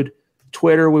to include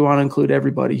Twitter. We want to include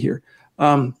everybody here.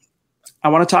 I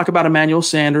want to talk about Emmanuel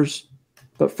Sanders.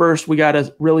 But first, we got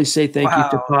to really say thank you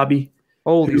to Bobby.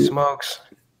 Holy smokes.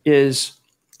 Is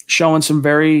showing some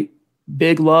very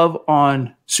big love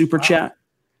on Super Chat.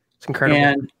 It's incredible.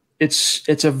 And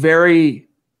it's a very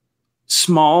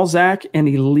small, Zach, and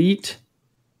elite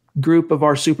group of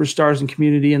our superstars and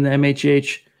community in the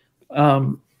MHH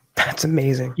that's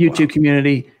amazing YouTube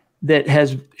community that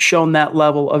has shown that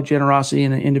level of generosity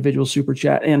in an individual super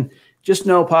chat. And just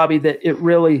know, Bobby, that it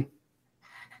really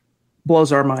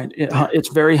blows our mind. It's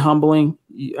very humbling.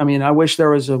 I mean, I wish there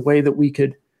was a way that we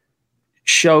could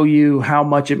show you how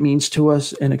much it means to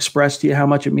us and express to you how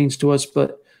much it means to us,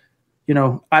 but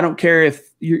I don't care if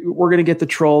we're going to get the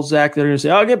trolls, Zach. They're going to say,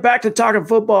 "I'll get back to talking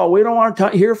football. We don't want to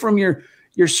hear from your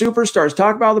superstars.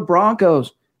 Talk about the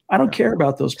Broncos." I don't care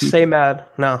about those people. Stay mad.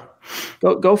 No.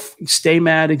 Go stay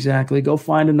mad. Exactly. Go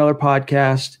find another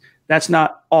podcast. That's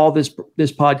not all this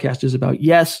podcast is about.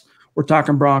 Yes, we're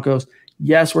talking Broncos.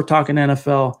 Yes, we're talking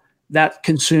NFL. That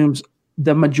consumes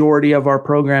the majority of our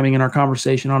programming and our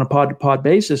conversation on a pod-to-pod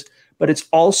basis. But it's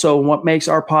also what makes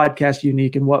our podcast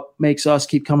unique, and what makes us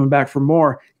keep coming back for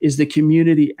more is the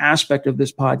community aspect of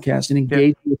this podcast and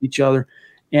engaging with each other,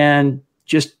 and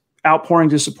just outpouring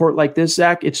to support like this,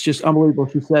 Zach. It's just unbelievable.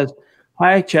 She says,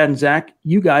 "Hi, Chad and Zach.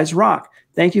 You guys rock.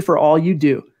 Thank you for all you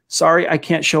do. Sorry I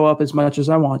can't show up as much as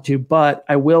I want to, but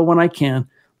I will when I can.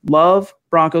 Love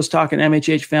Broncos Talk and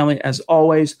MHH family as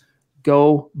always.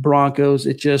 Go Broncos."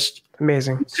 It just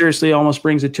amazing. Seriously, almost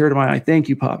brings a tear to my eye. Thank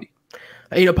you, Bobby.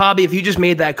 Bobby, if you just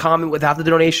made that comment without the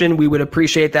donation, we would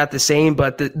appreciate that the same.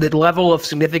 But the level of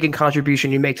significant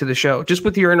contribution you make to the show, just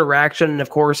with your interaction and, of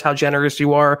course, how generous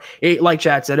you are, like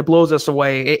Chad said, it blows us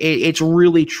away. It's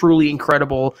really, truly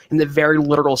incredible in the very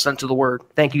literal sense of the word.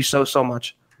 Thank you so, so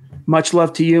much. Much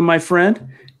love to you, my friend.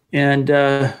 And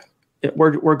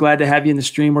we're glad to have you in the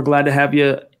stream. We're glad to have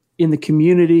you in the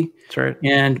community. That's right.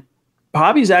 And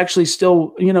Bobby's actually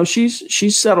still,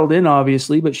 she's settled in,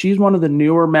 obviously, but she's one of the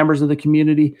newer members of the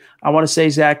community. I want to say,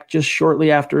 Zach, just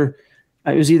shortly after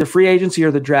it was either free agency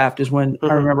or the draft is when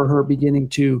I remember her beginning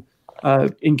to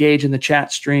engage in the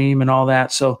chat stream and all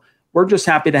that. So we're just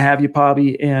happy to have you,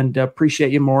 Bobby, and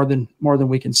appreciate you more than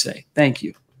we can say. Thank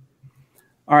you.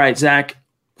 All right, Zach,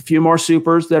 a few more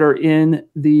supers that are in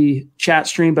the chat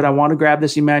stream, but I want to grab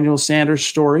this Emmanuel Sanders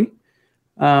story.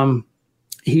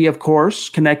 He, of course,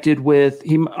 connected with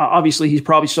him. Obviously, he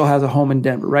probably still has a home in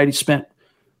Denver, right? He spent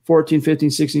 14,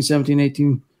 15, 16, 17,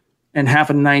 18, and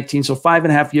half of 19. So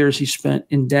 5.5 years he spent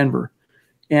in Denver.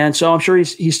 And so I'm sure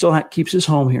he still keeps his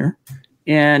home here.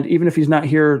 And even if he's not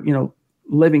here,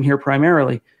 living here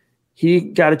primarily, he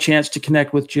got a chance to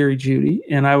connect with Jerry Jeudy.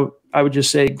 And I would just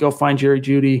say, go find Jerry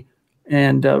Jeudy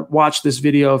and watch this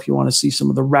video if you want to see some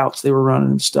of the routes they were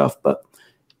running and stuff. But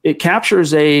it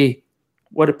captures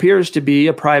what appears to be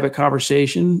a private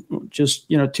conversation, just,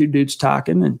 two dudes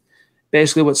talking. And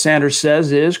basically what Sanders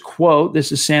says is, quote,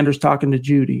 this is Sanders talking to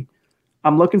Jeudy,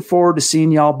 "I'm looking forward to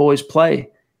seeing y'all boys play.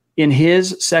 in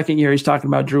his second year, he's talking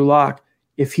about Drew Lock.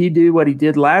 If he did what he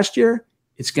did last year,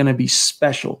 it's going to be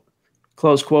special.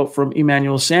 Close quote from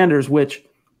Emmanuel Sanders, which,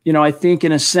 I think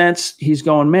in a sense he's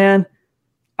going, man,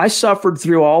 I suffered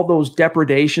through all those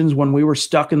depredations when we were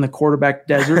stuck in the quarterback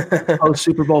desert post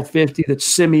Super Bowl 50, the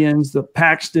Simmons, the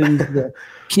Paxtons, the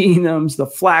Keenums, the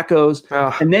Flaccos.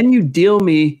 And then you deal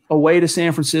me away to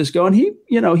San Francisco, and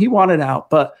he wanted out.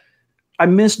 But I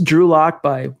missed Drew Lock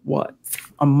by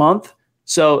a month?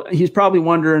 So he's probably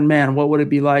wondering, man, what would it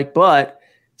be like? But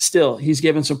still, he's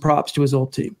giving some props to his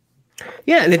old team.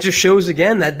 Yeah, and it just shows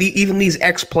again that even these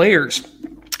ex-players,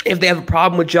 if they have a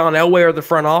problem with John Elway or the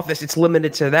front office, it's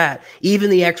limited to that. Even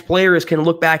the ex-players can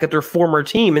look back at their former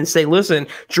team and say, listen,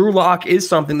 Drew Lock is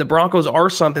something. The Broncos are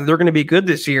something. They're going to be good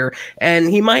this year.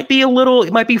 And it might be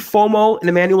FOMO in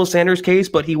Emmanuel Sanders' case,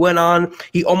 but he went on.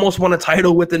 He almost won a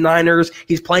title with the Niners.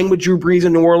 He's playing with Drew Brees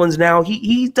in New Orleans now.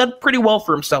 He's done pretty well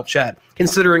for himself, Chad,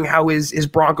 considering how his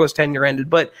Broncos tenure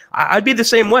ended. But I'd be the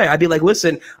same way. I'd be like,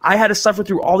 listen, I had to suffer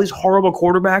through all these horrible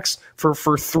quarterbacks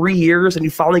for 3 years, and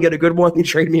you finally get a good one, you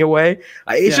trade me away.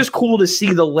 It's just cool to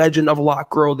see the legend of Lock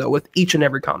grow, though, with each and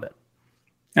every comment.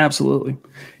 Absolutely.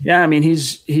 Yeah, I mean,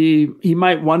 he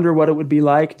might wonder what it would be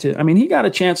like to – I mean, he got a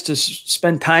chance to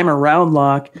spend time around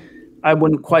Lock. I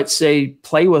wouldn't quite say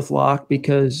play with Lock,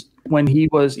 because when he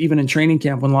was – even in training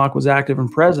camp, when Lock was active and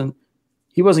present,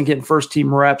 he wasn't getting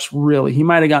first-team reps, really. He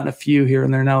might have gotten a few here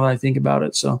and there now that I think about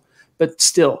it. So, but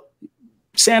still,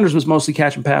 Sanders was mostly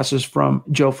catching passes from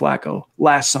Joe Flacco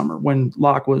last summer when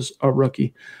Lock was a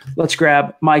rookie. Let's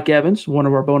grab Mike Evans, one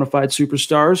of our bona fide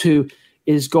superstars, who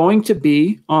is going to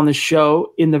be on the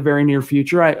show in the very near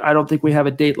future. I don't think we have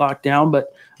a date locked down,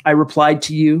 but I replied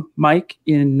to you, Mike,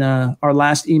 in our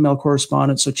last email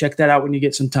correspondence. So check that out when you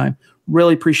get some time.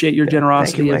 Really appreciate your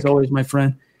generosity, as always, my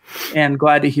friend. And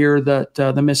glad to hear that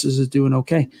the missus is doing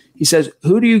okay. He says,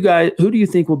 who do you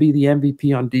think will be the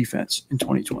MVP on defense in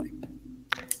 2020?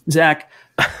 Zach,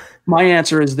 my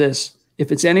answer is this.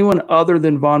 If it's anyone other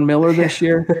than Von Miller this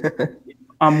year,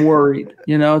 I'm worried.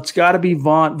 It's got to be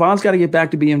Von. Von's got to get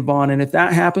back to being Von. And if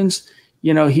that happens,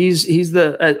 he's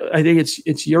the I think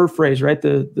it's your phrase, right?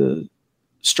 The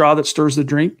straw that stirs the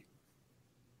drink.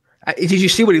 Did you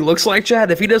see what he looks like,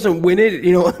 Chad? If he doesn't win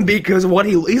it, because what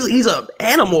he's an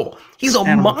animal. He's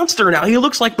a monster now. He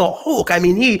looks like the Hulk. I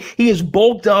mean, he is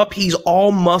bulked up. He's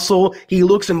all muscle. He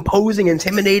looks imposing,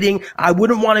 intimidating. I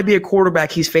wouldn't want to be a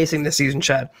quarterback he's facing this season,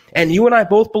 Chad. And you and I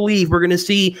both believe we're going to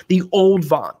see the old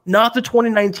Von, not the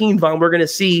 2019 Von. We're going to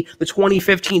see the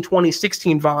 2015,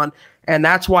 2016 Von. And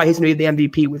that's why he's going to be the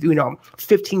MVP with,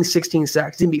 15, 16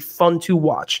 sacks. It's going to be fun to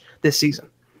watch this season.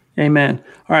 Amen.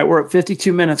 All right, we're at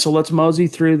 52 minutes, so let's mosey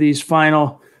through these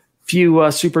final few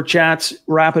super chats,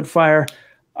 rapid fire.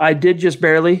 I did just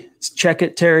barely check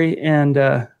it, Terry, and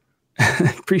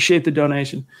appreciate the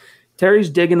donation. Terry's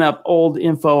digging up old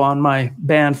info on my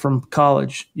band from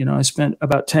college. I spent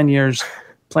about 10 years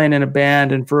playing in a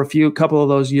band, and for a couple of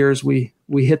those years, we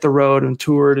hit the road and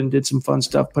toured and did some fun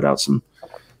stuff, put out some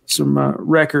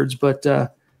records. But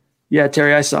yeah,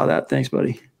 Terry, I saw that. Thanks,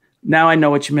 buddy. Now I know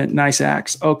what you meant. Nice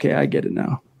axe. Okay, I get it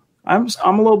now. I'm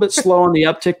a little bit slow on the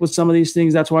uptick with some of these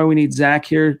things. That's why we need Zach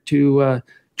here to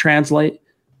translate.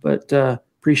 But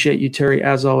appreciate you, Terry,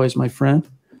 as always, my friend.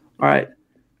 All right.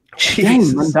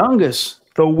 Jesus. Dang, Mundungus.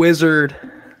 The wizard.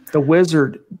 The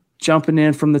wizard jumping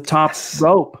in from the top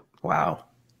rope. Wow.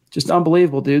 Just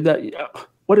unbelievable, dude.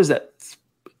 What is that?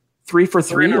 3 for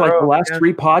 3? Like the last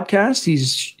 3 podcasts?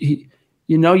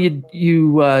 You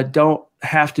don't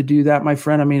have to do that, my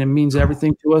friend. I mean, it means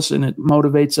everything to us, and it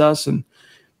motivates us, and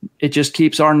it just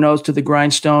keeps our nose to the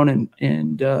grindstone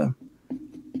and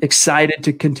excited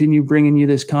to continue bringing you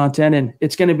this content. And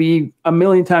it's going to be a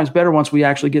million times better once we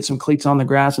actually get some cleats on the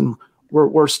grass, and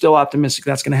we're still optimistic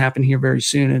that's going to happen here very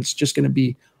soon. And it's just going to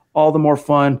be all the more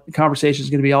fun. The conversation is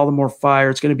going to be all the more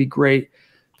fire. It's going to be great.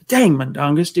 But dang,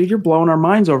 Mundungus, dude, you're blowing our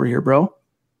minds over here, bro.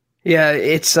 Yeah,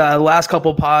 it's last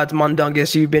couple pods,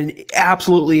 Mundungus. You've been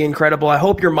absolutely incredible. I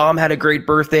hope your mom had a great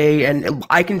birthday, and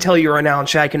I can tell you right now, and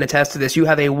Chad can attest to this, you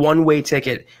have a one-way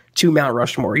ticket to Mount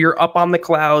Rushmore. You're up on the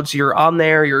clouds. You're on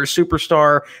there. You're a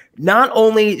superstar. Not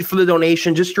only for the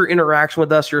donation, just your interaction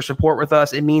with us, your support with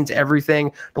us. It means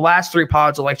everything. The last 3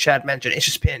 pods, like Chad mentioned, it's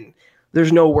just been,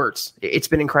 there's no words. It's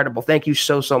been incredible. Thank you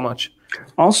so much.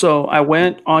 Also, I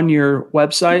went on your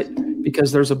website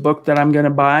because there's a book that I'm going to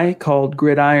buy called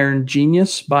Gridiron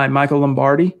Genius by Michael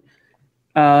Lombardi.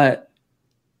 Or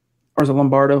is it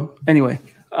Lombardo? Anyway,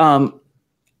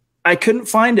 I couldn't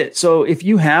find it. So if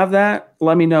you have that,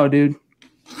 let me know, dude.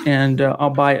 And I'll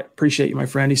buy it. Appreciate you, my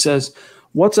friend. He says,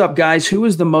 what's up, guys? Who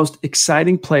is the most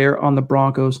exciting player on the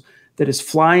Broncos that is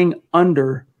flying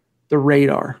under the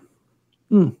radar.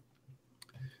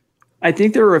 I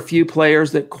think there are a few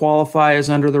players that qualify as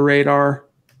under the radar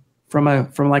from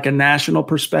like a national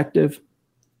perspective.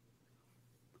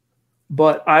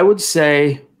 But I would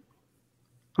say,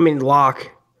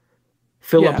 Locke,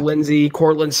 Phillip Lindsay,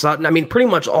 Cortland Sutton. Pretty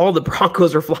much all the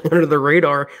Broncos are flying under the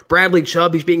radar. Bradley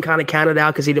Chubb, he's being kind of counted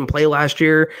out because he didn't play last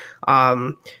year.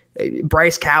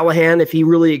 Bryce Callahan, if he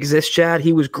really exists, Chad,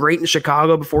 he was great in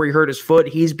Chicago before he hurt his foot.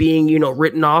 He's being,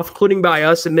 written off, including by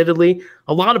us, admittedly.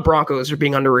 A lot of Broncos are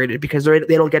being underrated because they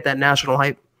don't get that national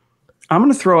hype. I'm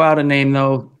going to throw out a name,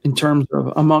 though, in terms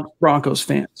of amongst Broncos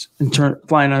fans,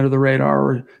 flying under the radar,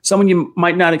 or someone you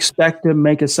might not expect to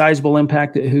make a sizable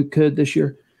impact who could this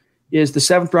year, is the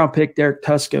 7th-round pick, Derek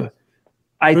Tuska.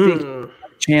 I think he has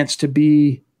a chance to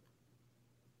be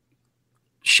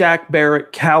Shaq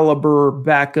Barrett caliber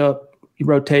backup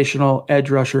rotational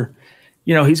edge rusher.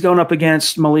 He's going up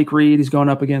against Malik Reed. He's going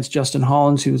up against Justin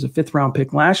Hollins, who was a 5th-round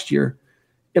pick last year.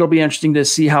 It'll be interesting to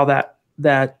see how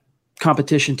that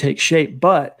competition takes shape.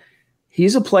 But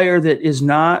he's a player that is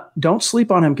not – don't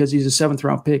sleep on him because he's a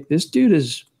 7th-round pick. This dude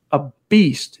is a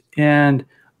beast, and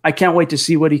I can't wait to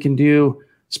see what he can do,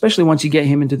 especially once you get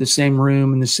him into the same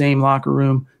room, in the same locker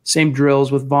room, same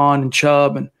drills with Vaughn and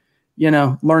Chubb and,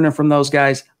 learning from those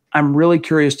guys. I'm really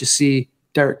curious to see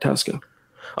Derek Tuska.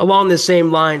 Along the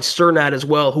same line, Sternat as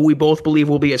well, who we both believe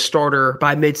will be a starter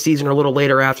by midseason or a little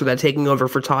later after that, taking over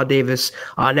for Todd Davis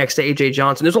next to A.J.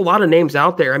 Johnson. There's a lot of names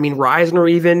out there. Reisner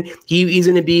even, he's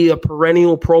going to be a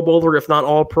perennial Pro Bowler, if not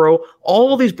all-pro.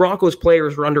 All of these Broncos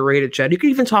players are underrated, Chad. You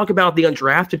can even talk about the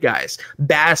undrafted guys,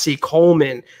 Bassey,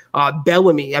 Coleman,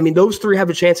 Bellamy. Those three have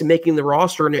a chance of making the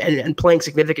roster and playing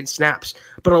significant snaps.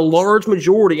 But a large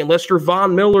majority, unless you're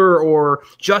Von Miller or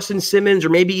Justin Simmons or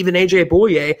maybe even A.J.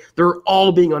 Boye, they're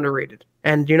all being underrated.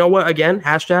 And you know what? Again,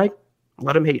 hashtag,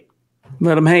 let them hate.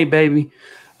 Let them hate, baby.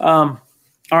 All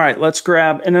right, let's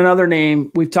grab. And another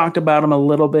name, we've talked about him a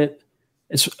little bit.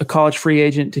 It's a college free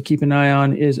agent to keep an eye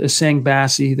on is Asang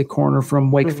Bassey, the corner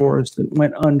from Wake Forest that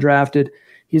went undrafted.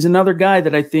 He's another guy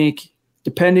that I think,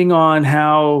 depending on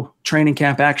how training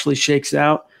camp actually shakes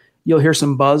out, you'll hear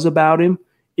some buzz about him.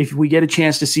 If we get a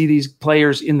chance to see these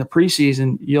players in the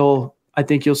preseason, you'll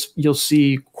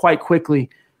see quite quickly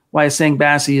why Asang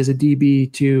Bassey is a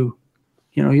DB to,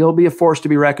 he'll be a force to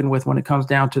be reckoned with when it comes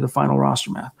down to the final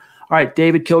roster math. All right,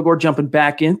 David Kilgore jumping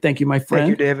back in. Thank you, my friend.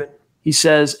 Thank you, David. He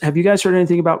says, have you guys heard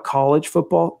anything about college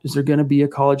football? Is there going to be a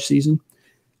college season?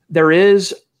 There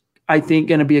is, I think,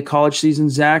 going to be a college season,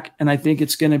 Zach, and I think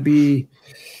it's going to be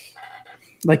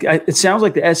it sounds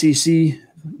like the SEC,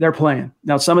 they're playing.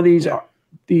 Now, some of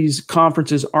these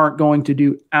conferences aren't going to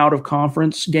do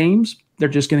out-of-conference games. They're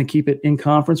just going to keep it in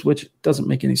conference, which doesn't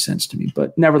make any sense to me.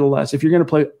 But nevertheless, if you're going to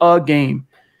play a game,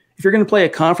 if you're going to play a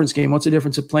conference game, what's the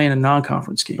difference of playing a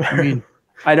non-conference game?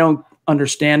 I don't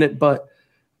understand it, but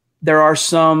there are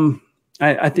some –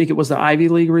 I think it was the Ivy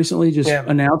League recently just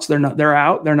announced they're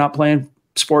out. They're not playing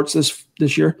sports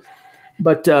this year.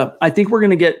 But I think we're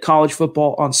going to get college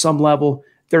football on some level.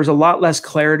 There's a lot less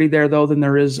clarity there, though, than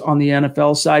there is on the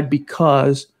NFL side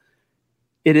because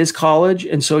it is college.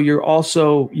 And so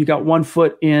you got one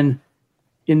foot in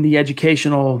the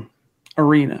educational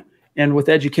arena. And with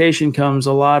education comes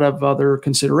a lot of other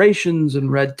considerations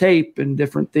and red tape and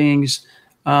different things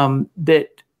that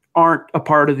aren't a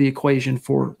part of the equation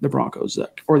for the Broncos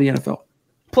or the NFL.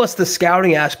 Plus the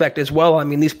scouting aspect as well.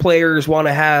 These players want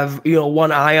to have,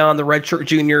 one eye on the redshirt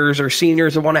juniors or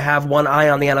seniors that want to have one eye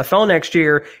on the NFL next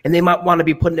year. And they might want to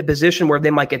be put in a position where they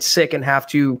might get sick and have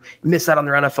to miss out on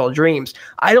their NFL dreams.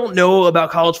 I don't know about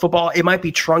college football. It might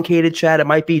be truncated, Chad. It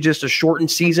might be just a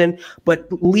shortened season. But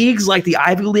leagues like the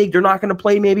Ivy League, they're not going to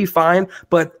play maybe fine.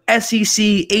 But SEC,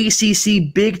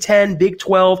 ACC, Big 10, Big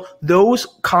 12, those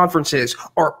conferences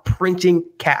are printing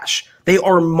cash. They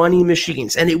are money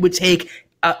machines. And it would take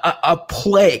a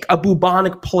plague, a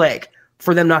bubonic plague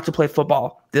for them not to play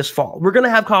football this fall. We're going to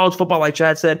have college football, like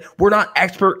Chad said. We're not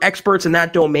experts in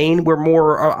that domain. We're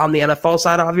more on the NFL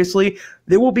side, obviously.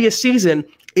 There will be a season.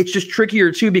 It's just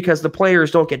trickier, too, because the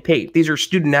players don't get paid. These are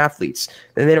student athletes,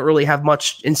 and they don't really have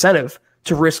much incentive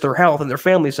to risk their health and their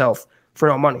family's health for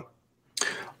no money.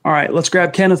 All right, let's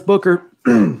grab Kenneth Booker,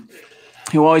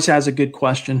 who always has a good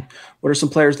question. What are some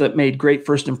players that made great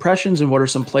first impressions, and what are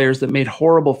some players that made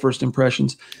horrible first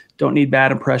impressions? Don't need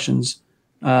bad impressions.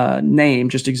 Name,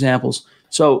 just examples.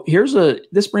 So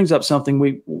this brings up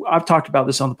something I've talked about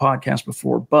this on the podcast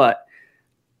before, but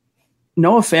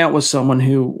Noah Fant was someone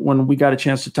who, when we got a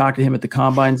chance to talk to him at the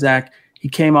Combine, Zach, he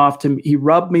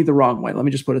rubbed me the wrong way. Let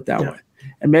me just put it that way.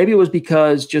 And maybe it was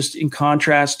because, just in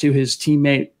contrast to his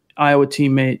Iowa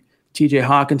teammate, TJ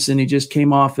Hawkinson, he just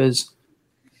came off as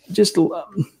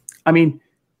I mean,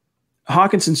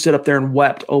 Hawkinson stood up there and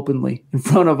wept openly in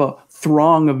front of a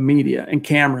throng of media and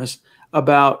cameras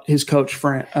about his coach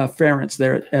Ferentz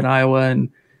there at Iowa,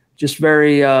 and just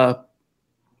very, I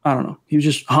don't know, he was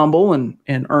just humble and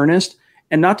earnest.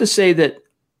 And not to say that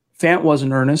Fant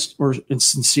wasn't earnest or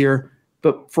sincere,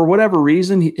 but for whatever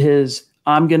reason,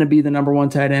 I'm going to be the number one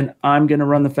tight end. I'm going to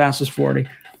run the fastest 40.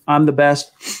 I'm the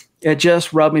best. It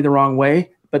just rubbed me the wrong way.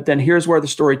 But then here's where the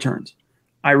story turns.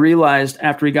 I realized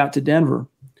after he got to Denver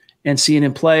and seeing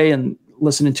him play and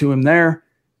listening to him there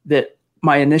that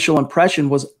my initial impression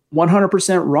was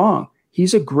 100% wrong.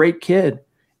 He's a great kid,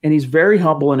 and he's very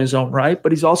humble in his own right,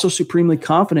 but he's also supremely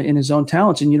confident in his own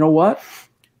talents. And you know what?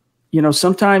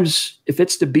 Sometimes if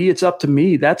it's to be, it's up to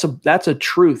me. That's a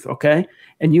truth, okay?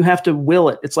 And you have to will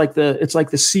it. It's like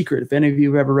The Secret. If any of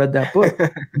you have ever read that book,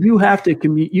 you have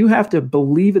to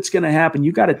believe it's going to happen.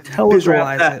 You got to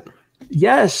visualize it.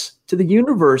 Yes, to the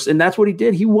universe, and that's what he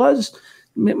did. He was,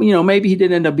 maybe he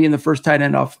didn't end up being the first tight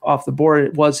end off the board.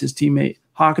 It was his teammate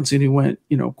Hawkinson who went,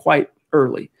 quite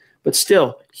early. But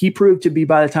still, he proved to be,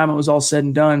 by the time it was all said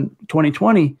and done,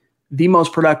 2020, the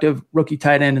most productive rookie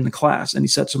tight end in the class, and he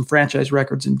set some franchise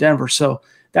records in Denver. So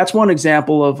that's one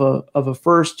example of a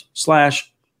first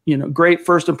 / great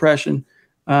first impression.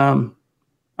 I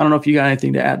don't know if you got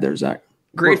anything to add there, Zach.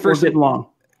 We're getting long.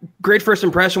 Great first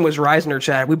impression was Reisner,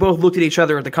 Chad. We both looked at each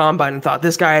other at the combine and thought,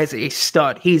 this guy is a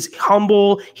stud. He's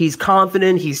humble, he's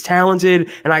confident, he's talented,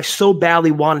 and I so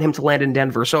badly wanted him to land in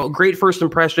Denver. So great first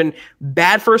impression.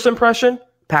 Bad first impression,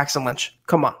 Paxton Lynch.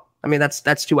 Come on. I mean,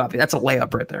 that's too obvious. That's a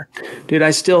layup right there. Dude,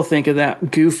 I still think of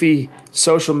that goofy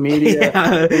social media.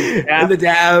 And the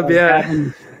dab,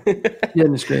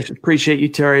 Goodness gracious. Appreciate you,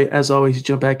 Terry. As always,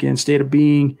 jump back in. State of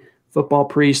being, football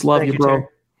priest. Love you, bro.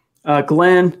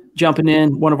 Glenn jumping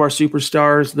in, one of our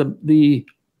superstars, the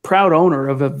proud owner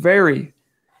of a very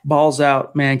balls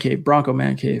out man cave, Bronco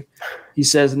man cave. He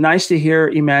says, nice to hear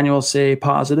Emmanuel say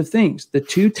positive things. The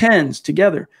two tens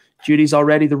together. Judy's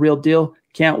already the real deal.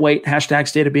 Can't wait. Hashtag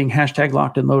state of being. Hashtag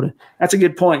locked and loaded. That's a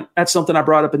good point. That's something I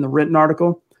brought up in the written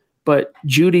article. But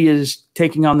Judy is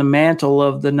taking on the mantle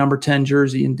of the number 10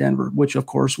 jersey in Denver, which, of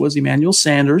course, was Emmanuel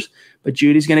Sanders. But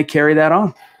Judy's going to carry that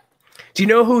on. Do you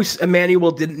know who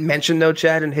Emmanuel didn't mention, though,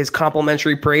 Chad, in his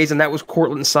complimentary praise? And that was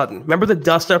Courtland Sutton. Remember the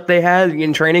dust-up they had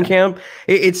in training camp?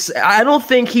 I don't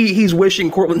think he's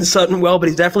wishing Courtland Sutton well, but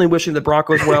he's definitely wishing the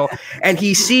Broncos well. And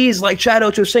he sees, like Chad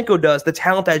Ochocinco does, the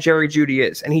talent that Jerry Jeudy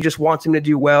is. And he just wants him to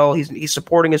do well. He's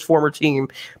supporting his former team.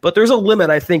 But there's a limit,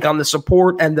 I think, on the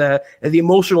support and the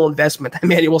emotional investment that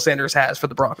Emmanuel Sanders has for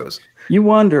the Broncos. You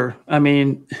wonder, I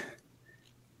mean,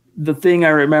 the thing I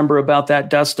remember about that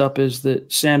dust-up is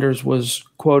that Sanders was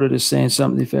quoted as saying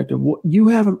something to the effect of, you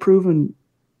haven't proven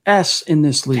S in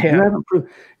this league. Yeah. You haven't proved,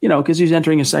 because he's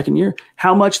entering his second year.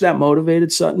 How much that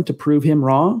motivated Sutton to prove him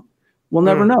wrong, we'll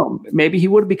never know. Maybe he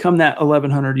would have become that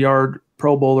 1,100-yard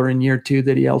Pro Bowler in year 2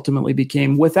 that he ultimately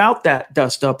became without that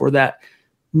dust-up or that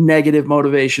negative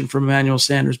motivation from Emmanuel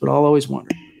Sanders. But I'll always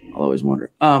wonder.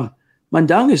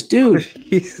 Mundungus, dude,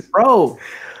 bro.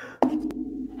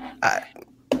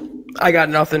 I got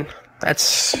nothing.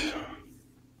 That's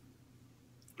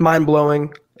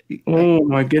mind-blowing. Oh,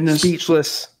 my goodness.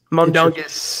 Speechless.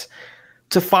 Mundungus.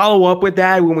 To follow up with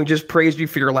that, when we just praised you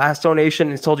for your last donation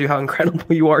and told you how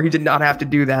incredible you are, you did not have to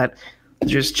do that.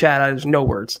 Just chat. There's no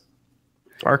words.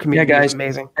 Our community is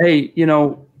amazing. Hey,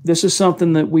 this is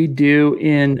something that we do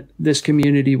in this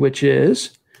community, which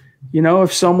is,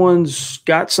 if someone's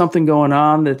got something going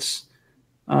on that's,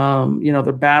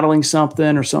 they're battling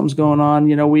something or something's going on,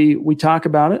 we talk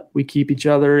about it. We keep each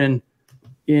other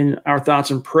in our thoughts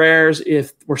and prayers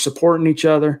if we're supporting each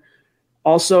other.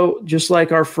 Also, just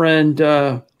like our friend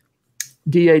DAW,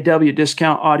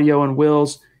 Discount Audio and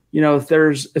Wills, if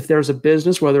there's a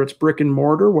business, whether it's brick and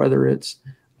mortar, whether it's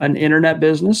an internet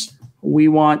business, we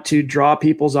want to draw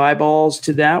people's eyeballs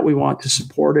to that. We want to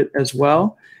support it as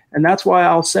well. And that's why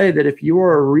I'll say that if you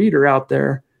are a reader out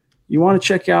there, you want to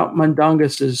check out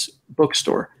Mundungus's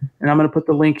bookstore. And I'm going to put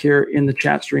the link here in the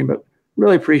chat stream, but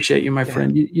really appreciate you, my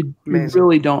friend. You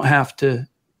really don't have to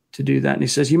do that. And he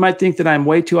says, you might think that I'm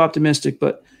way too optimistic,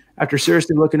 but after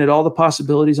seriously looking at all the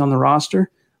possibilities on the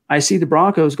roster, I see the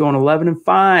Broncos going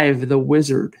 11-5. The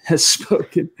Wizard has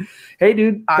spoken. Hey,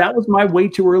 dude, that was my way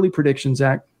too early prediction,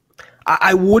 Zach.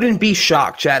 I wouldn't be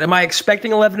shocked, Chad. Am I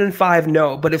expecting 11-5?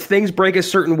 No. But if things break a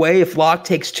certain way, if Locke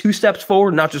takes 2 steps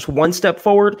forward, not just 1 step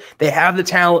forward, they have the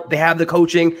talent, they have the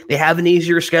coaching, they have an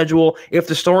easier schedule. If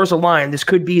the stars align, this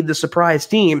could be the surprise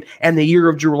team and the year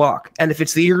of Drew Lock. And if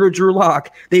it's the year of Drew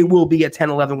Lock, they will be a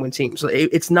 10-11 win team. So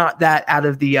it's not that out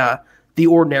of the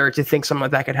ordinary to think something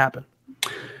like that could happen.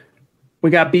 We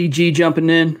got BG jumping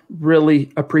in.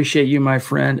 Really appreciate you, my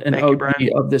friend, and OG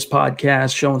of this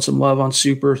podcast, showing some love on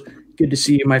Supers. Good to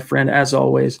see you, my friend, as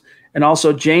always. And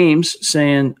also James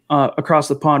saying across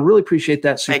the pond, really appreciate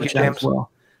that super chat as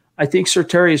well. I think Sir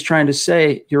Terry is trying to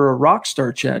say you're a rock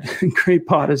star, Chad. Great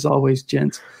pod as always,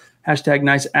 gents. Hashtag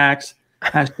nice axe.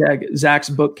 Hashtag Zach's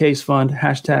bookcase fund.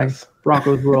 Hashtag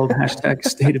Broncos world. Hashtag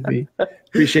state of be.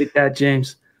 Appreciate that,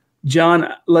 James.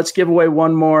 John, let's give away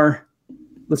one more.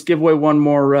 Let's give away one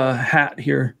more hat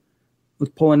here.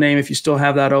 Let's pull a name if you still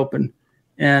have that open.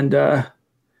 And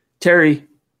Terry,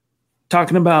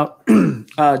 talking about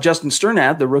Justin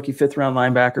Sternad, the rookie 5th-round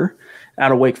linebacker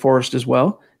out of Wake Forest as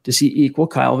well, does he equal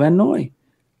Kyle Van Noy?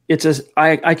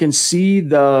 I can see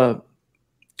the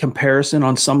comparison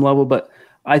on some level, but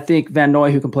I think Van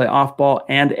Noy, who can play off-ball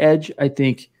and edge, I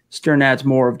think Sternad's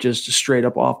more of just a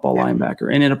straight-up off-ball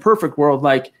linebacker. And in a perfect world,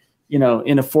 like, in a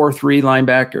 4-3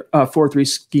 linebacker, 4-3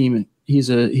 scheme,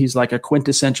 he's like a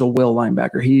quintessential will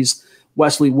linebacker. He's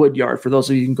Wesley Woodyard. For those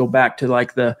of you who can go back to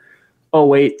like the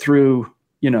 08 through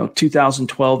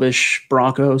 2012-ish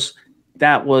Broncos,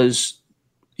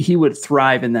 he would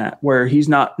thrive in that, where he's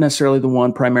not necessarily the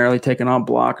one primarily taking on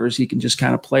blockers. He can just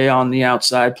kind of play on the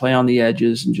outside, play on the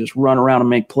edges, and just run around and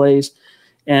make plays.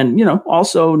 And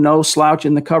also no slouch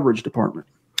in the coverage department.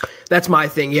 That's my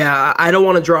thing. Yeah, I don't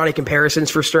want to draw any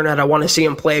comparisons for Sternad. I want to see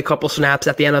him play a couple snaps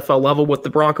at the NFL level with the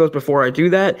Broncos before I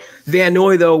do that. Van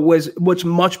Noy, though, was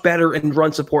much better in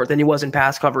run support than he was in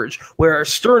pass coverage, where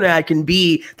Sternad can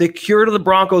be the cure to the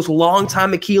Broncos'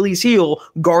 longtime Achilles heel,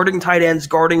 guarding tight ends,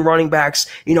 guarding running backs,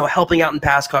 helping out in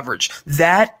pass coverage.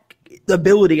 That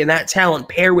ability and that talent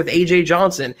paired with A.J.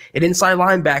 Johnson, an inside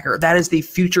linebacker, that is the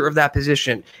future of that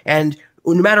position. And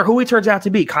no matter who he turns out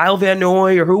to be, Kyle Van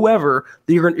Noy or whoever,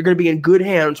 you're going to be in good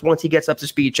hands once he gets up to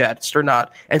speed, Chad Sternad,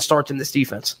 and starts in this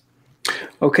defense.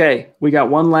 Okay, we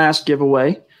got one last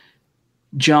giveaway.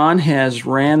 John has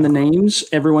ran the names.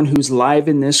 Everyone who's been live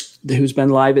in this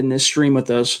stream with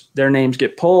us, their names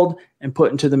get pulled and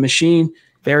put into the machine.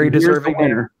 Very deserving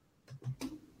winner.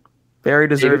 Very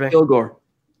deserving. David Kilgore.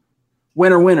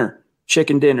 Winner,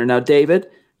 chicken dinner. Now, David,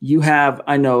 you have,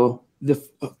 I know, the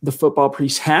football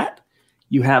priest hat.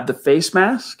 You have the face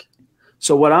mask.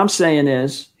 So what I'm saying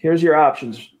is, here's your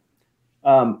options.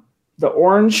 The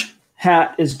orange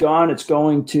hat is gone. It's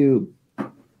going to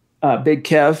Big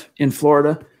Kev in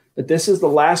Florida. But this is the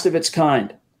last of its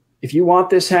kind. If you want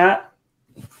this hat,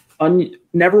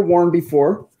 never worn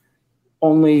before,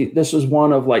 this was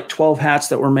one of like 12 hats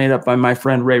that were made up by my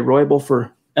friend Ray Roybal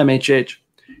for MHH.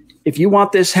 If you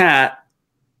want this hat,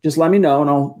 just let me know,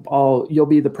 and you'll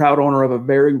be the proud owner of a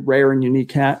very rare and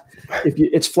unique hat.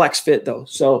 It's flex fit though,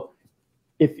 so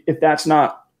if that's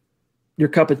not your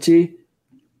cup of tea,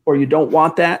 or you don't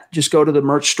want that, just go to the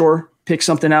merch store, pick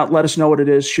something out, let us know what it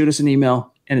is, shoot us an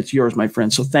email, and it's yours, my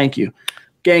friend. So thank you,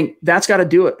 gang. That's got to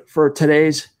do it for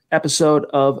today's episode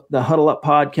of the Huddle Up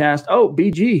Podcast. Oh,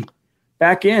 BG,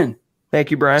 back in. Thank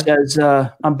you, Brian. Says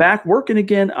I'm back working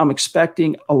again. I'm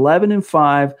expecting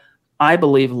 11-5. I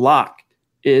believe lock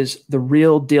is the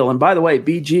real deal. And by the way,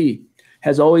 BG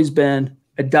has always been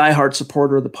a diehard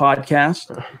supporter of the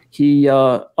podcast. He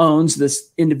owns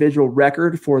this individual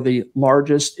record for the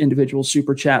largest individual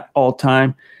super chat all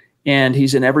time. And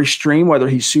he's in every stream, whether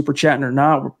he's super chatting or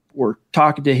not. We're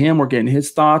talking to him. We're getting his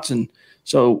thoughts. And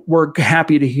so we're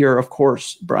happy to hear, of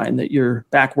course, Brian, that you're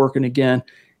back working again.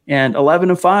 And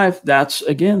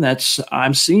 11-5,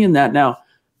 I'm seeing that now.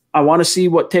 I want to see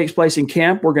what takes place in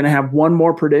camp. We're going to have one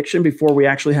more prediction before we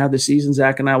actually have the season.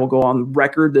 Zach and I will go on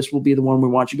record. This will be the one we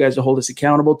want you guys to hold us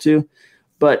accountable to.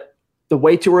 But the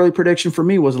way too early prediction for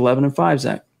me was 11-5,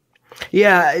 Zach.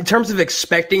 Yeah, in terms of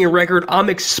expecting a record, I'm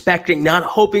expecting, not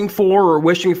hoping for or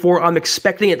wishing for, I'm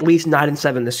expecting at least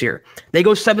 9-7 this year. They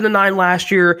go 7-9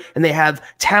 last year, and they have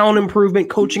talent improvement,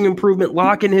 coaching improvement,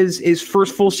 lock in his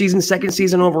first full season, second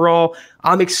season overall.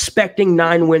 I'm expecting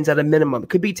 9 wins at a minimum. It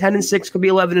could be 10-6, could be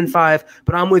 11-5,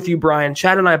 but I'm with you, Brian.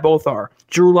 Chad and I both are.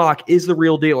 Drew Lock is the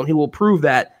real deal, and he will prove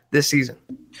that this season.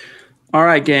 All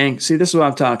right, gang. See, this is what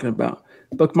I'm talking about.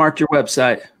 Bookmark your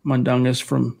website, Mundungus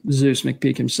from Zeus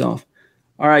McPeak himself.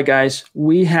 All right, guys,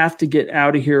 we have to get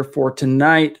out of here for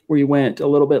tonight. We went a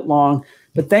little bit long,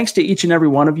 but thanks to each and every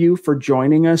one of you for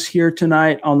joining us here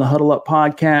tonight on the Huddle Up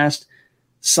Podcast.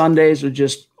 Sundays are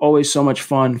just always so much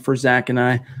fun for Zach and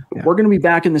I. Yeah. We're going to be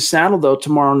back in the saddle, though,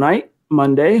 tomorrow night,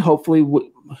 Monday. Hopefully,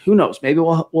 who knows? Maybe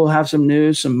we'll have some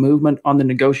news, some movement on the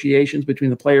negotiations between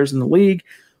the players and the league.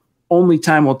 Only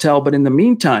time will tell. But in the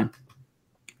meantime,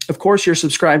 of course, you're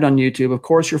subscribed on YouTube. Of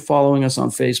course, you're following us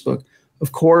on Facebook.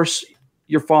 Of course,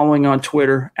 you're following on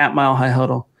Twitter at Mile High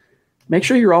Huddle. Make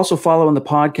sure you're also following the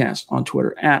podcast on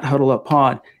Twitter at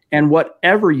HuddleUpPod. And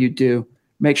whatever you do,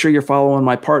 make sure you're following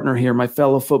my partner here, my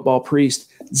fellow football priest,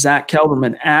 Zach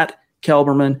Kelberman at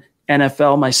Kelberman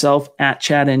NFL, myself at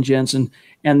Chad N. Jensen,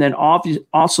 and then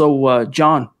also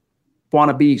John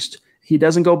Buonabeast. He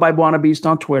doesn't go by Buonabeast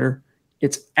on Twitter.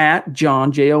 It's at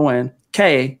John, Jon,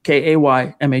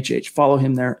 Kaymhh. Follow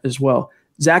him there as well.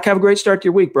 Zach, have a great start to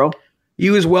your week, bro.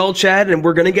 You as well, Chad, and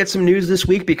we're going to get some news this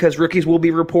week because rookies will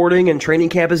be reporting and training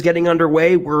camp is getting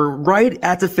underway. We're right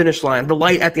at the finish line, the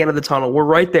light at the end of the tunnel. We're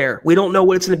right there. We don't know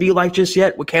what it's going to be like just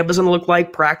yet, what camp is going to look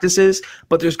like, practices,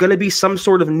 but there's going to be some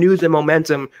sort of news and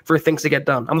momentum for things to get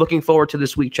done. I'm looking forward to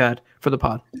this week, Chad, for the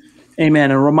pod. Amen.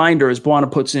 And a reminder, as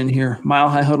Buana puts in here,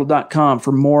 milehighhuddle.com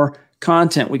for more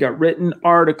content. We got written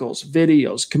articles,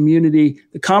 videos, community,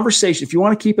 the conversation. If you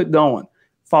want to keep it going,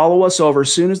 follow us over.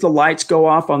 As soon as the lights go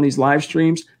off on these live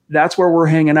streams, that's where we're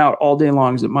hanging out all day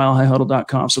long, is at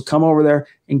milehighhuddle.com. So come over there,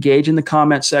 engage in the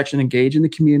comment section, engage in the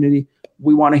community.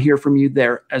 We want to hear from you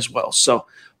there as well. So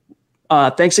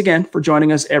thanks again for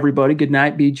joining us, everybody. Good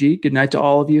night, BG. Good night to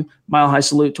all of you. Mile high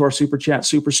salute to our Super Chat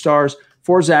superstars.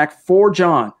 For Zach, for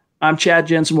John, I'm Chad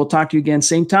Jensen. We'll talk to you again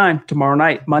same time tomorrow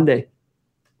night, Monday.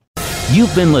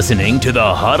 You've been listening to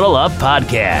the Huddle Up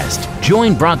Podcast.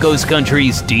 Join Broncos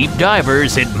Country's deep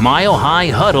divers at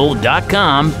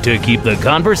milehighhuddle.com to keep the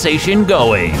conversation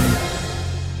going.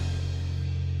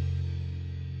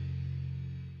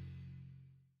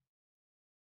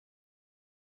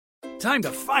 Time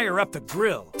to fire up the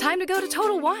grill. Time to go to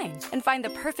Total Wine and find the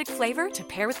perfect flavor to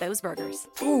pair with those burgers.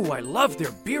 Ooh, I love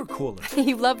their beer cooler.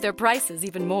 You love their prices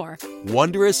even more.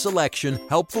 Wondrous selection,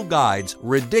 helpful guides,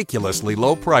 ridiculously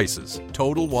low prices.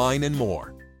 Total Wine and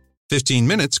more. 15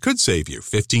 minutes could save you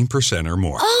 15% or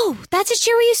more. Oh, that's a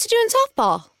cheer we used to do in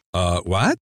softball.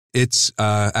 What? It's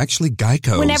actually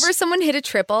Geico's. Whenever someone hit a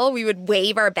triple, we would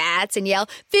wave our bats and yell,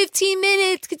 15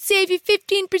 minutes could save you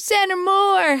 15% or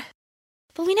more.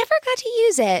 But we never got to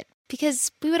use it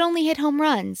because we would only hit home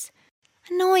runs.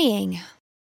 Annoying.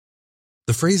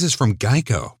 The phrase is from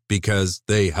Geico because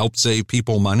they help save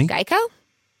people money. Geico?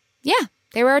 Yeah,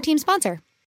 they were our team sponsor.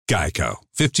 Geico.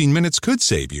 15 minutes could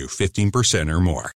save you 15% or more.